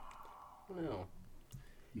 No.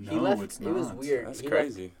 No, He left. it's It not. was weird. That's He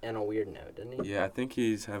crazy. left on a weird note, didn't he? Yeah, I think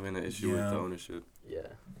he's having an issue with the ownership. Yeah.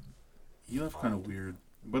 He left kind of weird.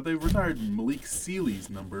 But they retired Malik Sealy's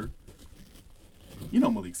number. You know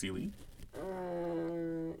Malik Sealy.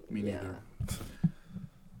 Me neither.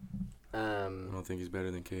 I don't think he's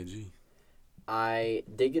better than KG. I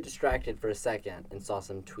did get distracted for a second and saw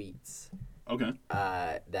some tweets. Okay.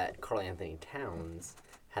 That Karl Anthony Towns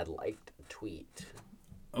had liked a tweet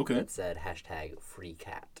Okay. that said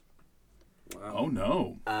 #FreeCat. Wow. Oh,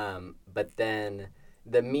 no. But then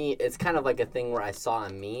the meme, it's kind of like a thing where I saw a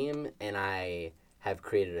meme and I have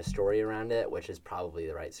created a story around it, which is probably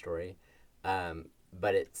the right story.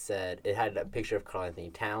 But it had a picture of Karl Anthony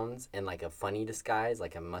Towns in like a funny disguise,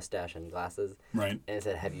 like a mustache and glasses. Right. And it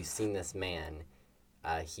said, "Have you seen this man?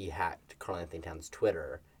 He hacked Karl Anthony Towns'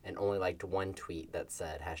 Twitter and only liked one tweet that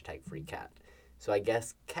said #FreeCat." So I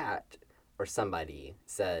guess Cat or somebody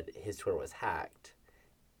said his Twitter was hacked,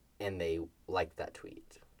 and they liked that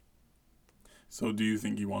tweet. So do you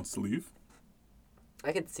think he wants to leave?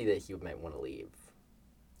 I could see that he might want to leave.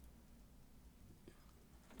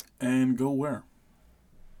 And go where?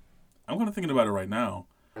 I'm kind of thinking about it right now.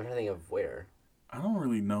 I'm trying to think of where. I don't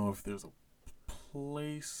really know if there's a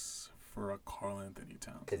place for a Karl Anthony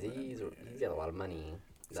Towns. Because he's got a lot of money.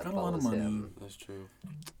 He's got a lot of money. Him. That's true.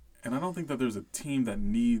 And I don't think that there's a team that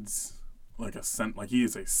needs like like he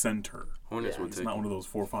is a center. Hornets Yeah. would He's take not him. one of those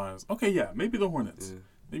 4-5s. Okay, yeah, maybe the Hornets. Yeah.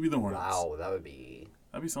 Maybe the Hornets. Wow, that'd be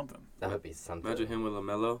something. something. Imagine him with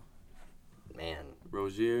LaMelo, Man,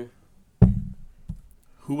 Rozier.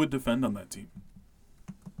 Who would defend on that team?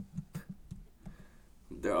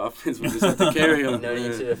 Their offense would just have to carry him. no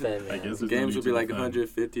need to defend. I Man. guess there's no Games need would be to like defend.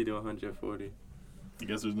 150 to 140. I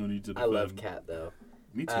guess there's no need to I defend. love Cat though.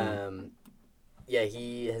 Me too. Yeah,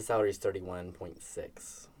 his salary is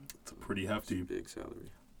 31.6. It's pretty hefty. Big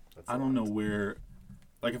salary. That's I a don't know lot. where.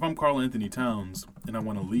 Like, if I'm Karl Anthony Towns and I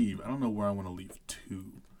want to leave, I don't know where I want to leave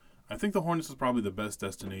to. I think the Hornets is probably the best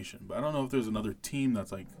destination, but I don't know if there's another team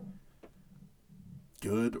that's, like,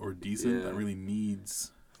 good or decent Yeah. that really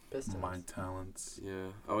needs Pistons. My talents. Yeah,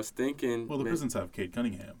 I was thinking. Well, the Pistons have Cade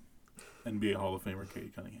Cunningham, NBA Hall of Famer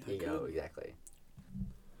Cade Cunningham. There you go, exactly.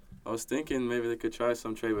 I was thinking maybe they could try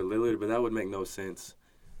some trade with Lillard, but that would make no sense.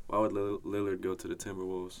 Why would Lillard go to the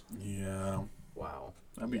Timberwolves? Yeah, Wow.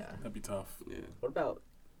 that'd be tough. Yeah. What about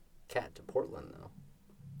Cat to Portland, though?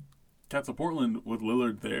 Cats of Portland with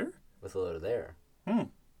Lillard there? With Lillard there.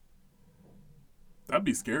 That'd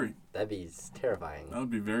be scary. That'd be terrifying. That would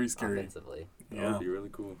be very scary. Offensively. That Yeah. would be really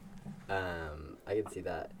cool. I can see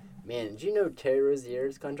that. Man, did you know Terry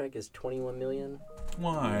Rozier's contract is $21 million?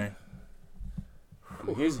 Why? I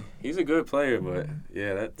mean, he's a good player, but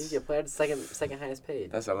yeah, He's your player second highest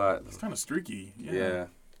paid. that's a lot. It's kind of streaky. Yeah.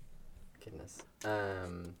 Goodness.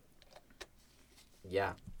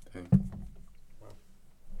 Yeah. Dang.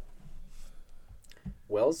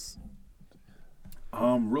 Wells?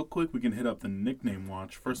 Real quick, we can hit up the nickname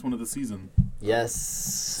watch. First one of the season. Yes.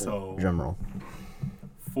 So, Drumroll.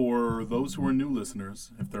 for those who are new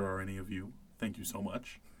listeners, if there are any of you, thank you so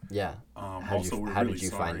much. Yeah. How did you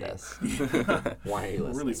find us? Why are you listening?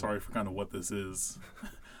 We're really sorry for kind of what this is.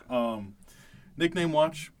 Nickname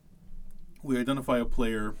watch. We identify a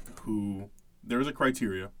player who there is a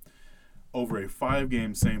criteria over a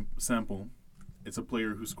 5-game sample. It's a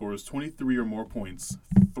player who scores 23 or more points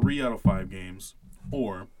 3 out of 5 games,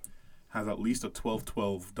 or has at least a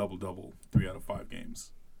 12-12 double-double 3 out of 5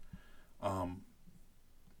 games.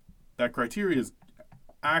 That criteria is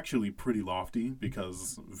actually pretty lofty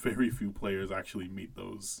because very few players actually meet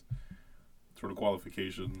those sort of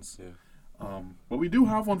qualifications. Yeah. But we do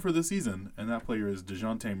have one for this season, and that player is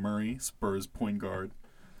DeJounte Murray, Spurs point guard.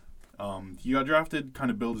 He got drafted, kind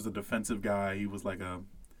of billed as a defensive guy. He was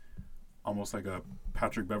almost like a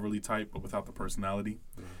Patrick Beverly type, but without the personality.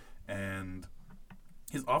 And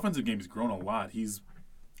his offensive game has grown a lot. He's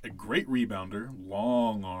a great rebounder,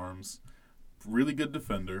 long arms, really good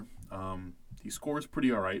defender. He scores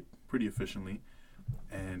pretty all right, pretty efficiently.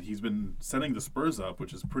 And he's been setting the Spurs up,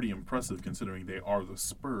 which is pretty impressive considering they are the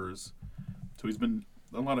Spurs. So he's been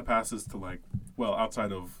a lot of passes to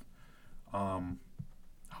outside of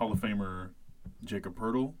Hall of Famer Jacob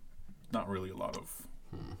Poeltl, not really a lot of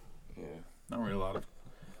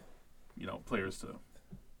players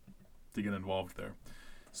to get involved there.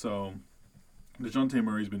 So DeJounte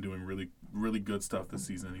Murray's been doing really, really good stuff this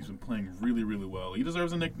season. He's been playing really, really well. He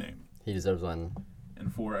deserves a nickname. He deserves one.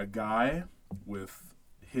 And for a guy with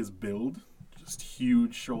his build, just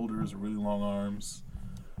huge shoulders, really long arms,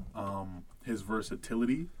 his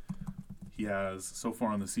versatility, he has, so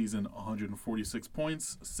far in the season, 146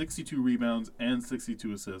 points, 62 rebounds, and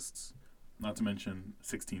 62 assists, not to mention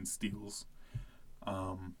 16 steals.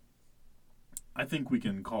 I think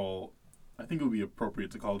it would be appropriate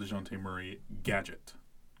to call DeJounte Murray Gadget,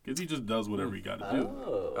 because he just does whatever he got to do.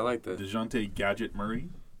 Oh. I like that. DeJounte Gadget Murray.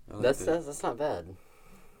 That's not bad.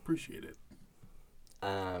 Appreciate it.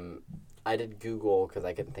 I did Google because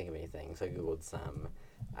I couldn't think of anything, so I Googled some.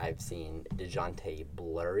 I've seen DeJounte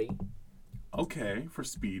Blurry. Okay, for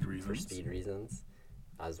speed reasons.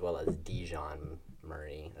 As well as Dijon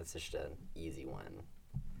Murray. That's just an easy one.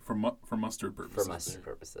 For mustard purposes. For mustard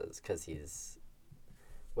purposes, because he's...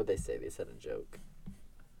 What'd they say? They said a joke.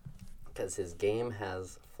 Because his game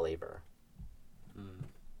has flavor.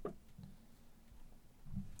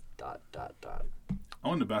 Dot. I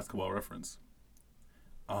want a basketball reference.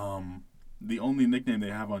 The only nickname they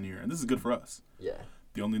have on here, and this is good for us. Yeah.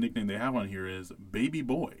 The only nickname they have on here is Baby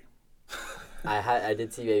Boy. I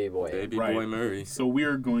did see Baby Boy. Baby Right. Boy Murray. So we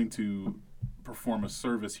are going to perform a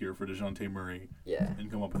service here for DeJounte Murray Yeah.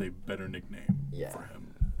 and come up with a better nickname Yeah. for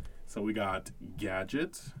him. So we got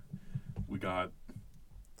Gadget. We got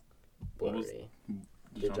what was Blurry.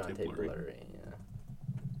 DeJounte Blurry. Blurry, yeah.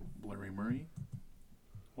 Blurry Murray.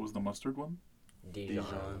 What was the mustard one? Dijon.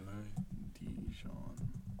 Murray. Dijon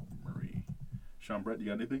Murray. Sean Brett, you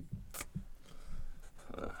got anything?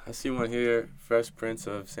 I see one here, Fresh Prince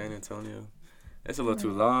of San Antonio. It's a little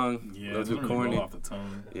too long, Yeah, a little it's too really corny. roll off the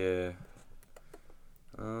tongue. Yeah.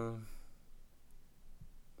 I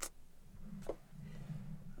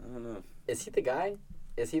don't know. Is he the guy?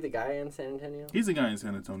 Is he the guy in San Antonio? He's a guy in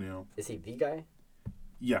San Antonio. Is he the guy?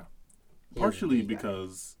 Yeah. He is Partially the guy.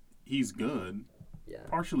 because he's good. Yeah.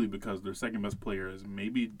 Partially because their second best player is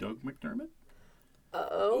maybe Doug McDermott.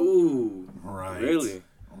 Uh-oh. Ooh. Right. Really?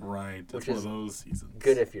 Right. It's Which one is of those seasons.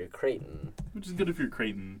 Good if you're Creighton. Which is good if you're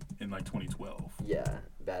Creighton in 2012. Yeah.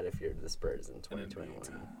 Bad if you're the Spurs in And 2021.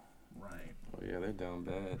 then- Right. Oh, yeah, they're down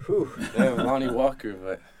bad. Whew. They have Lonnie Walker,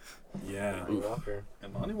 but Yeah. Lonnie Walker.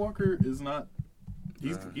 And Lonnie Walker is not.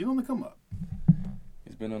 He's on the come up.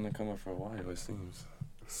 he's been on the come up for a while, it seems.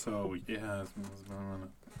 So yeah, it's been on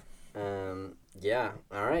Yeah.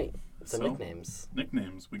 All right. So So- nicknames.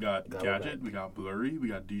 Nicknames. We got Go Gadget. back. We got Blurry. We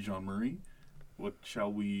got Dijon Murray. What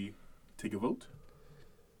shall we take a vote?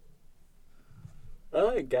 I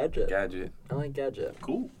like Gadget. Gadget. I like Gadget.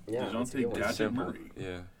 Cool. Yeah, Dijon that's a take good one. Gadget Simple. Murray.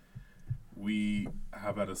 Yeah. We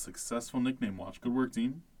have had a successful nickname watch. Good work,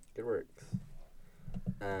 team. Good works.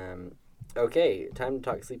 Okay, time to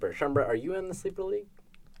talk sleeper. Shambra, are you in the sleeper league?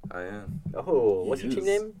 I am. Oh, He what's your team is.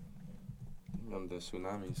 name? I'm the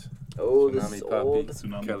Tsunamis. Oh, Tsunami this Puppy. old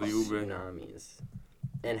Tsunami. Kelly Oubre. Tsunamis.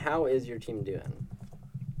 And how is your team doing?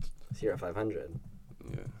 So you're at 500.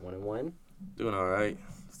 Yeah. 1-1. Doing all right.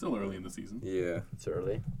 Still early in the season. Yeah. It's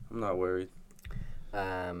early. I'm not worried.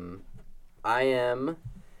 I am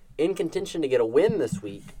in contention to get a win this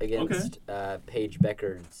week against Paige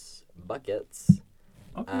Beckard's Buckets.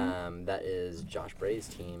 Okay. That is Josh Bray's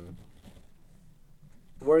team.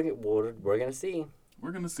 We're gonna see.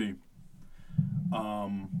 We're gonna see.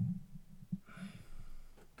 Guys,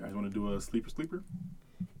 want to do a sleeper?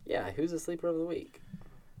 Yeah, who's the sleeper of the week?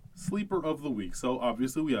 Sleeper of the week. So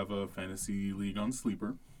obviously we have a fantasy league on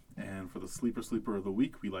Sleeper, and for the sleeper of the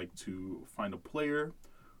week, we like to find a player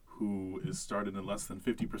who is started in less than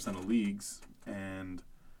 50% of leagues, and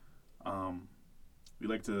we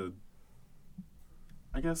like to,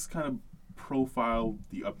 I guess, kind of profile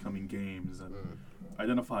the upcoming games and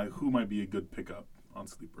identify who might be a good pickup on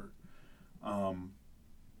Sleeper.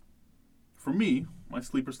 For me, my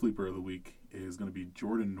sleeper of the week is going to be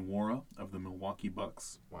Jordan Nwora of the Milwaukee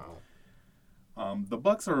Bucks. Wow. The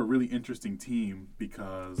Bucks are a really interesting team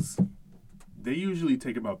because they usually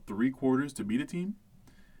take about 3 quarters to beat a team.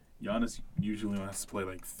 Giannis usually has to play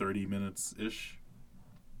like 30 minutes ish,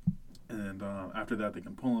 and after that they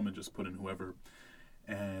can pull him and just put in whoever.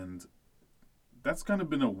 And that's kind of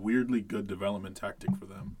been a weirdly good development tactic for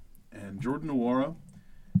them. And Jordan Nwora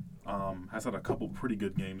has had a couple pretty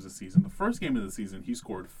good games this season. The first game of the season, he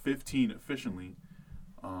scored 15 efficiently,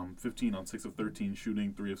 15 on 6 of 13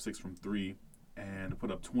 shooting, 3 of 6 from 3, and put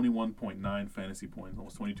up 21.9 fantasy points,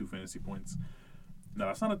 almost 22 fantasy points. Now,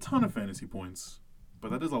 that's not a ton of fantasy points,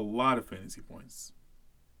 but that is a lot of fantasy points.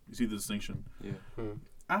 You see the distinction? Yeah.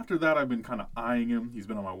 After that, I've been kind of eyeing him. He's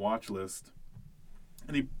been on my watch list.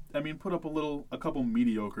 And he put up a couple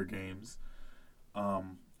mediocre games.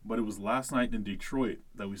 But it was last night in Detroit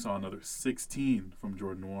that we saw another 16 from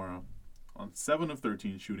Jordan Nwora on 7 of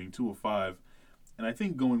 13 shooting, 2 of 5. And I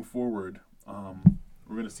think going forward,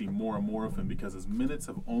 we're going to see more and more of him because his minutes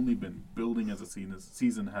have only been building as the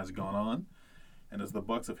season has gone on. And as the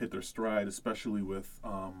Bucks have hit their stride, especially with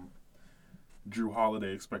Drew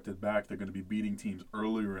Holiday expected back, they're going to be beating teams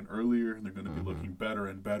earlier and earlier, and they're going to be looking better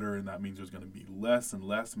and better, and that means there's going to be less and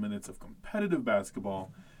less minutes of competitive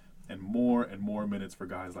basketball and more minutes for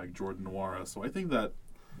guys like Jordan Nwora. So I think that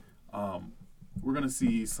we're going to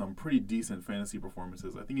see some pretty decent fantasy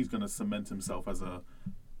performances. I think he's going to cement himself as an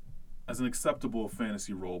acceptable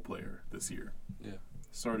fantasy role player this year. Yeah.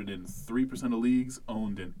 Started in 3% of leagues,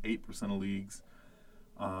 owned in 8% of leagues.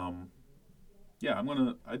 I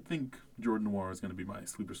think Jordan Nwora is going to be my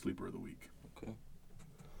sleeper of the week. Okay.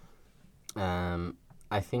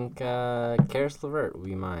 I think Karis LeVert will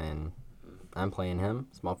be mine. I'm playing him.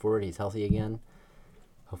 Small forward. He's healthy again.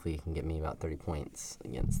 Hopefully he can get me about 30 points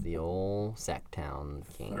against the old Sacktown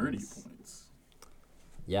Kings. 30 points.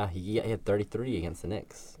 Yeah, he had 33 against the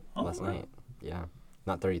Knicks last wow. night. Yeah.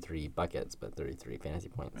 Not 33 buckets, but 33 fantasy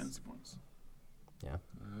points. Fantasy points. Yeah.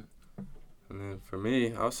 And then for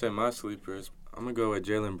me, I'll say my sleepers. I'm going to go with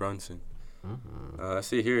Jalen Brunson. Mm-hmm. I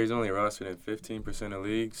see here he's only rostered in 15% of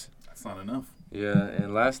leagues. That's not enough. Yeah,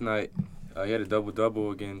 and last night he had a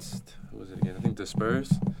double-double against, who was it again? I think the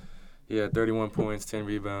Spurs. He had 31 points, 10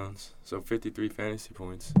 rebounds, so 53 fantasy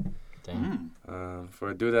points. Dang. For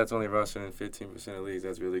a dude that's only rostered in 15% of leagues,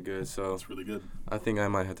 that's really good. So That's really good. I think I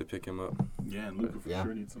might have to pick him up. Yeah, and Luka for Yeah.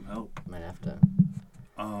 sure needs some help. Might have to.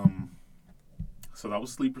 So that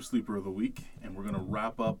was sleeper of the week, and we're gonna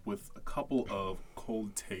wrap up with a couple of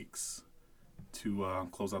cold takes to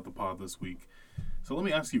close out the pod this week. So let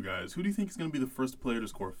me ask you guys, who do you think is gonna be the first player to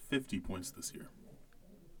score 50 points this year?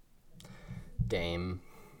 Dame.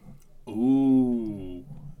 Ooh,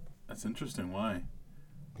 that's interesting. Why?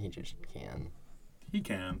 He just can. He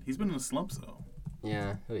can. He's been in a slump though.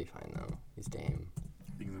 Yeah, he'll be fine though. He's Dame.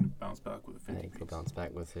 I think he's gonna bounce back with a I 50 think he'll piece. bounce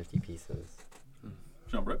back with 50 pieces.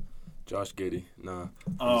 Jump right. Josh Giddey. Nah.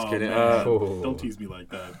 Oh, just kidding. man. Oh. Don't tease me like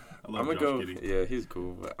that. I love I'm going Josh to go. Giddey. Yeah, he's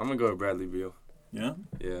cool. But I'm going to go with Bradley Beal. Yeah,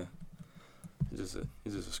 Yeah. He's just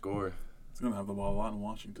a scorer. he's gonna have the ball a lot in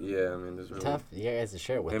Washington. Yeah, I mean, there's really Tough. You guys to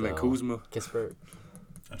share it with him and though. Kuzma. Kispert.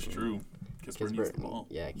 That's true. Kispert needs Kispert. the ball.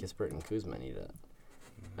 Yeah, Kispert and Kuzma need it.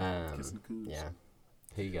 Kiss and Kuz. Yeah.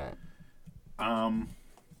 Who you got?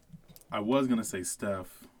 I was gonna say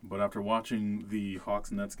Steph, but after watching the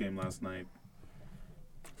Hawks-Nets game last night,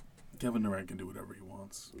 Kevin Durant can do whatever he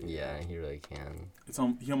wants. Yeah, he really can.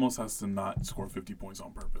 He almost has to not score 50 points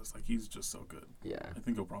on purpose. Like, he's just so good. Yeah. I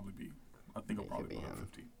think he'll probably be put up him.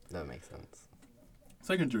 50. That makes sense.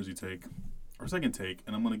 Second take,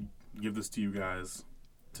 and I'm going to give this to you guys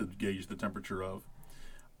to gauge the temperature of.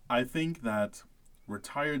 I think that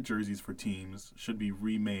retired jerseys for teams should be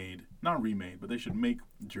not remade, but they should make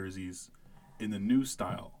jerseys in the new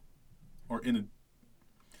style.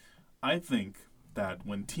 I think that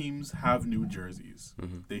when teams have new jerseys,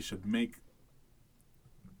 they should make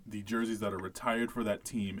the jerseys that are retired for that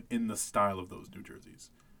team in the style of those new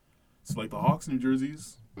jerseys. So like the Hawks new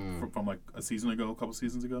jerseys from like a couple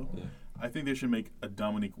seasons ago, I think they should make a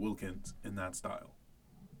Dominique Wilkins in that style.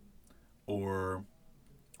 Or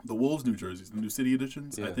the Wolves new jerseys, the new City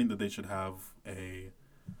editions, I think that they should have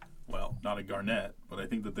not a Garnett, but I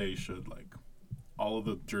think that they should all of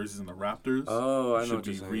the jerseys in the Raptors should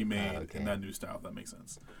be remade in that new style, if that makes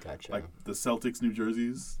sense. Gotcha. Like the Celtics new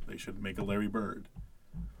jerseys, they should make a Larry Bird.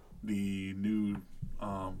 The new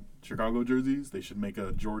Chicago jerseys, they should make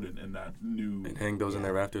a Jordan in that new... And hang those in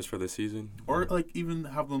their rafters for the season? Or even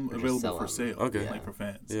have them available for sale, for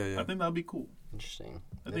fans. Yeah. I think that would be cool. Interesting.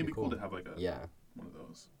 I think it'd be cool to have one of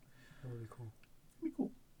those. That would be cool. It'd be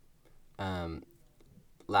cool.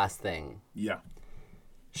 Last thing. Yeah.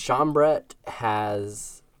 Sean Brett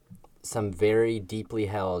has some very deeply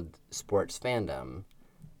held sports fandom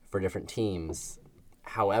for different teams.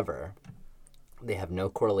 However, they have no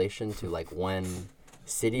correlation to one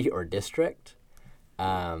city or district.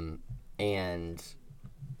 And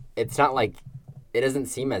it's not it doesn't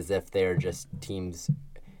seem as if they're just teams.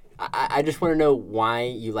 I just want to know why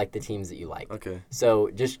you like the teams that you like. Okay. So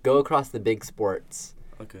just go across the big sports.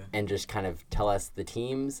 Okay. And just kind of tell us the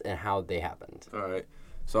teams and how they happened. All right.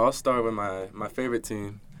 So I'll start with my favorite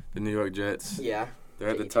team, the New York Jets. Yeah. They're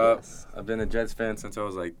at the top. I've been a Jets fan since I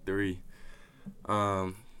was 3.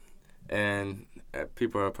 And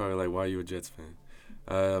people are probably why are you a Jets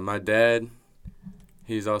fan? My dad,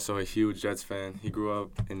 he's also a huge Jets fan. He grew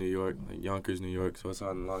up in New York, Yonkers, New York, so it's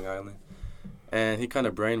on Long Island. And he kind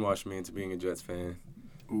of brainwashed me into being a Jets fan.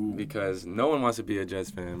 Ooh. Because no one wants to be a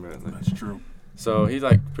Jets fan, bro. That's true. So he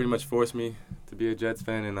pretty much forced me to be a Jets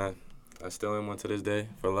fan, and I still am one to this day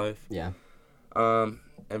for life. Yeah.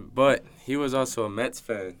 But he was also a Mets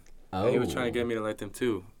fan. Oh. And he was trying to get me to like them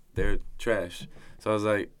too. They're trash. So I was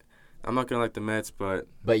like, I'm not gonna like the Mets, but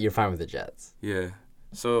you're fine with the Jets. Yeah.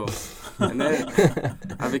 So and then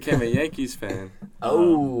I became a Yankees fan.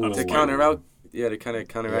 Oh. To counteract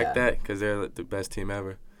that because they're the best team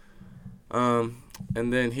ever.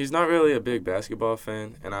 And then he's not really a big basketball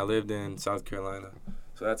fan, and I lived in South Carolina.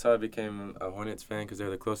 So that's how I became a Hornets fan because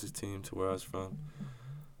they're the closest team to where I was from.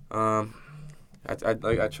 I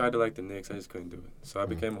tried to like the Knicks, I just couldn't do it. So I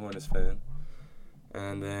became a Hornets fan.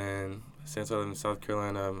 And then since I live in South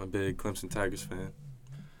Carolina, I'm a big Clemson Tigers fan.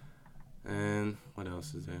 And what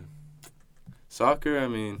else is there? Soccer, I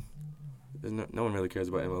mean, no one really cares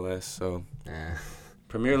about MLS, so...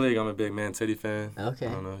 Premier League, I'm a big Man City fan. Okay.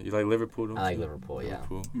 I don't know. You like Liverpool, don't you? I like Liverpool, yeah.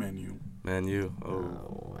 Man U.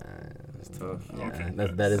 Oh. That's tough. Yeah, Okay.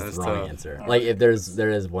 that is That's the wrong tough. answer. All If there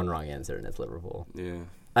is one wrong answer, and it's Liverpool.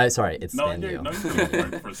 Yeah. Sorry, it's Man U. You're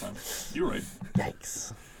right the first time. You're right.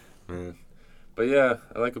 Yikes. Man. But yeah,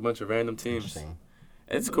 I like a bunch of random teams. Interesting.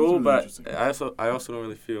 It's That's cool, really but interesting. I also don't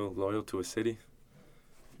really feel loyal to a city.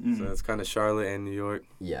 So it's kind of Charlotte and New York.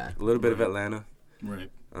 Yeah. A little bit of Atlanta. Right.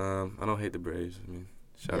 I don't hate the Braves. I mean,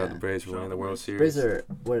 shout out the Braves for Shout winning out the the World Braves. Series.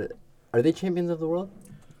 Braves are they champions of the world?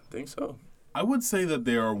 I think so. I would say that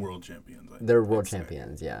they are world champions. They're world I'd say.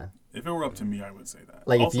 champions, yeah. If it were up to me, I would say that.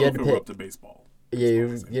 If Also, you had if to it were pick, up to baseball. yeah,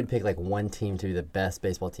 I'd say you'd that. pick one team to be the best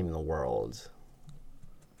baseball team in the world.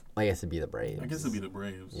 I guess it'd be the Braves. I guess it'd be the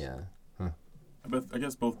Braves. Yeah. I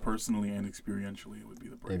guess both personally and experientially, it would be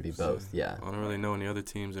the Braves. It'd be both, yeah. I don't really know any other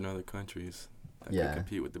teams in other countries that Yeah. could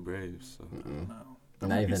compete with the Braves. So. No, there Not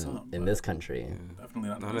might be even some, in but this country. Yeah. Definitely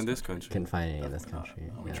Not in this country. Couldn't find any in this Definitely country.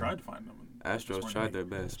 not. No, we yeah. tried to find them. and just Astros weren't tried their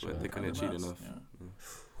making it. best, but Sure. they couldn't Tried cheat their best, enough. yeah.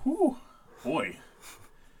 Whew, boy.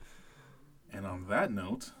 And on that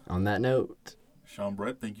note, On that note, Sean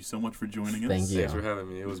Brett, thank you so much for joining us. Thank you. Thanks for having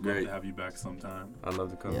me. It was We'd love great. to have you back sometime. I'd love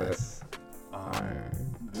to come back. yes.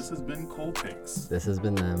 This has been Cold Takes. This has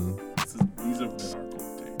been them. These have been our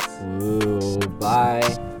Cold Takes. Ooh,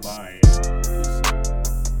 bye.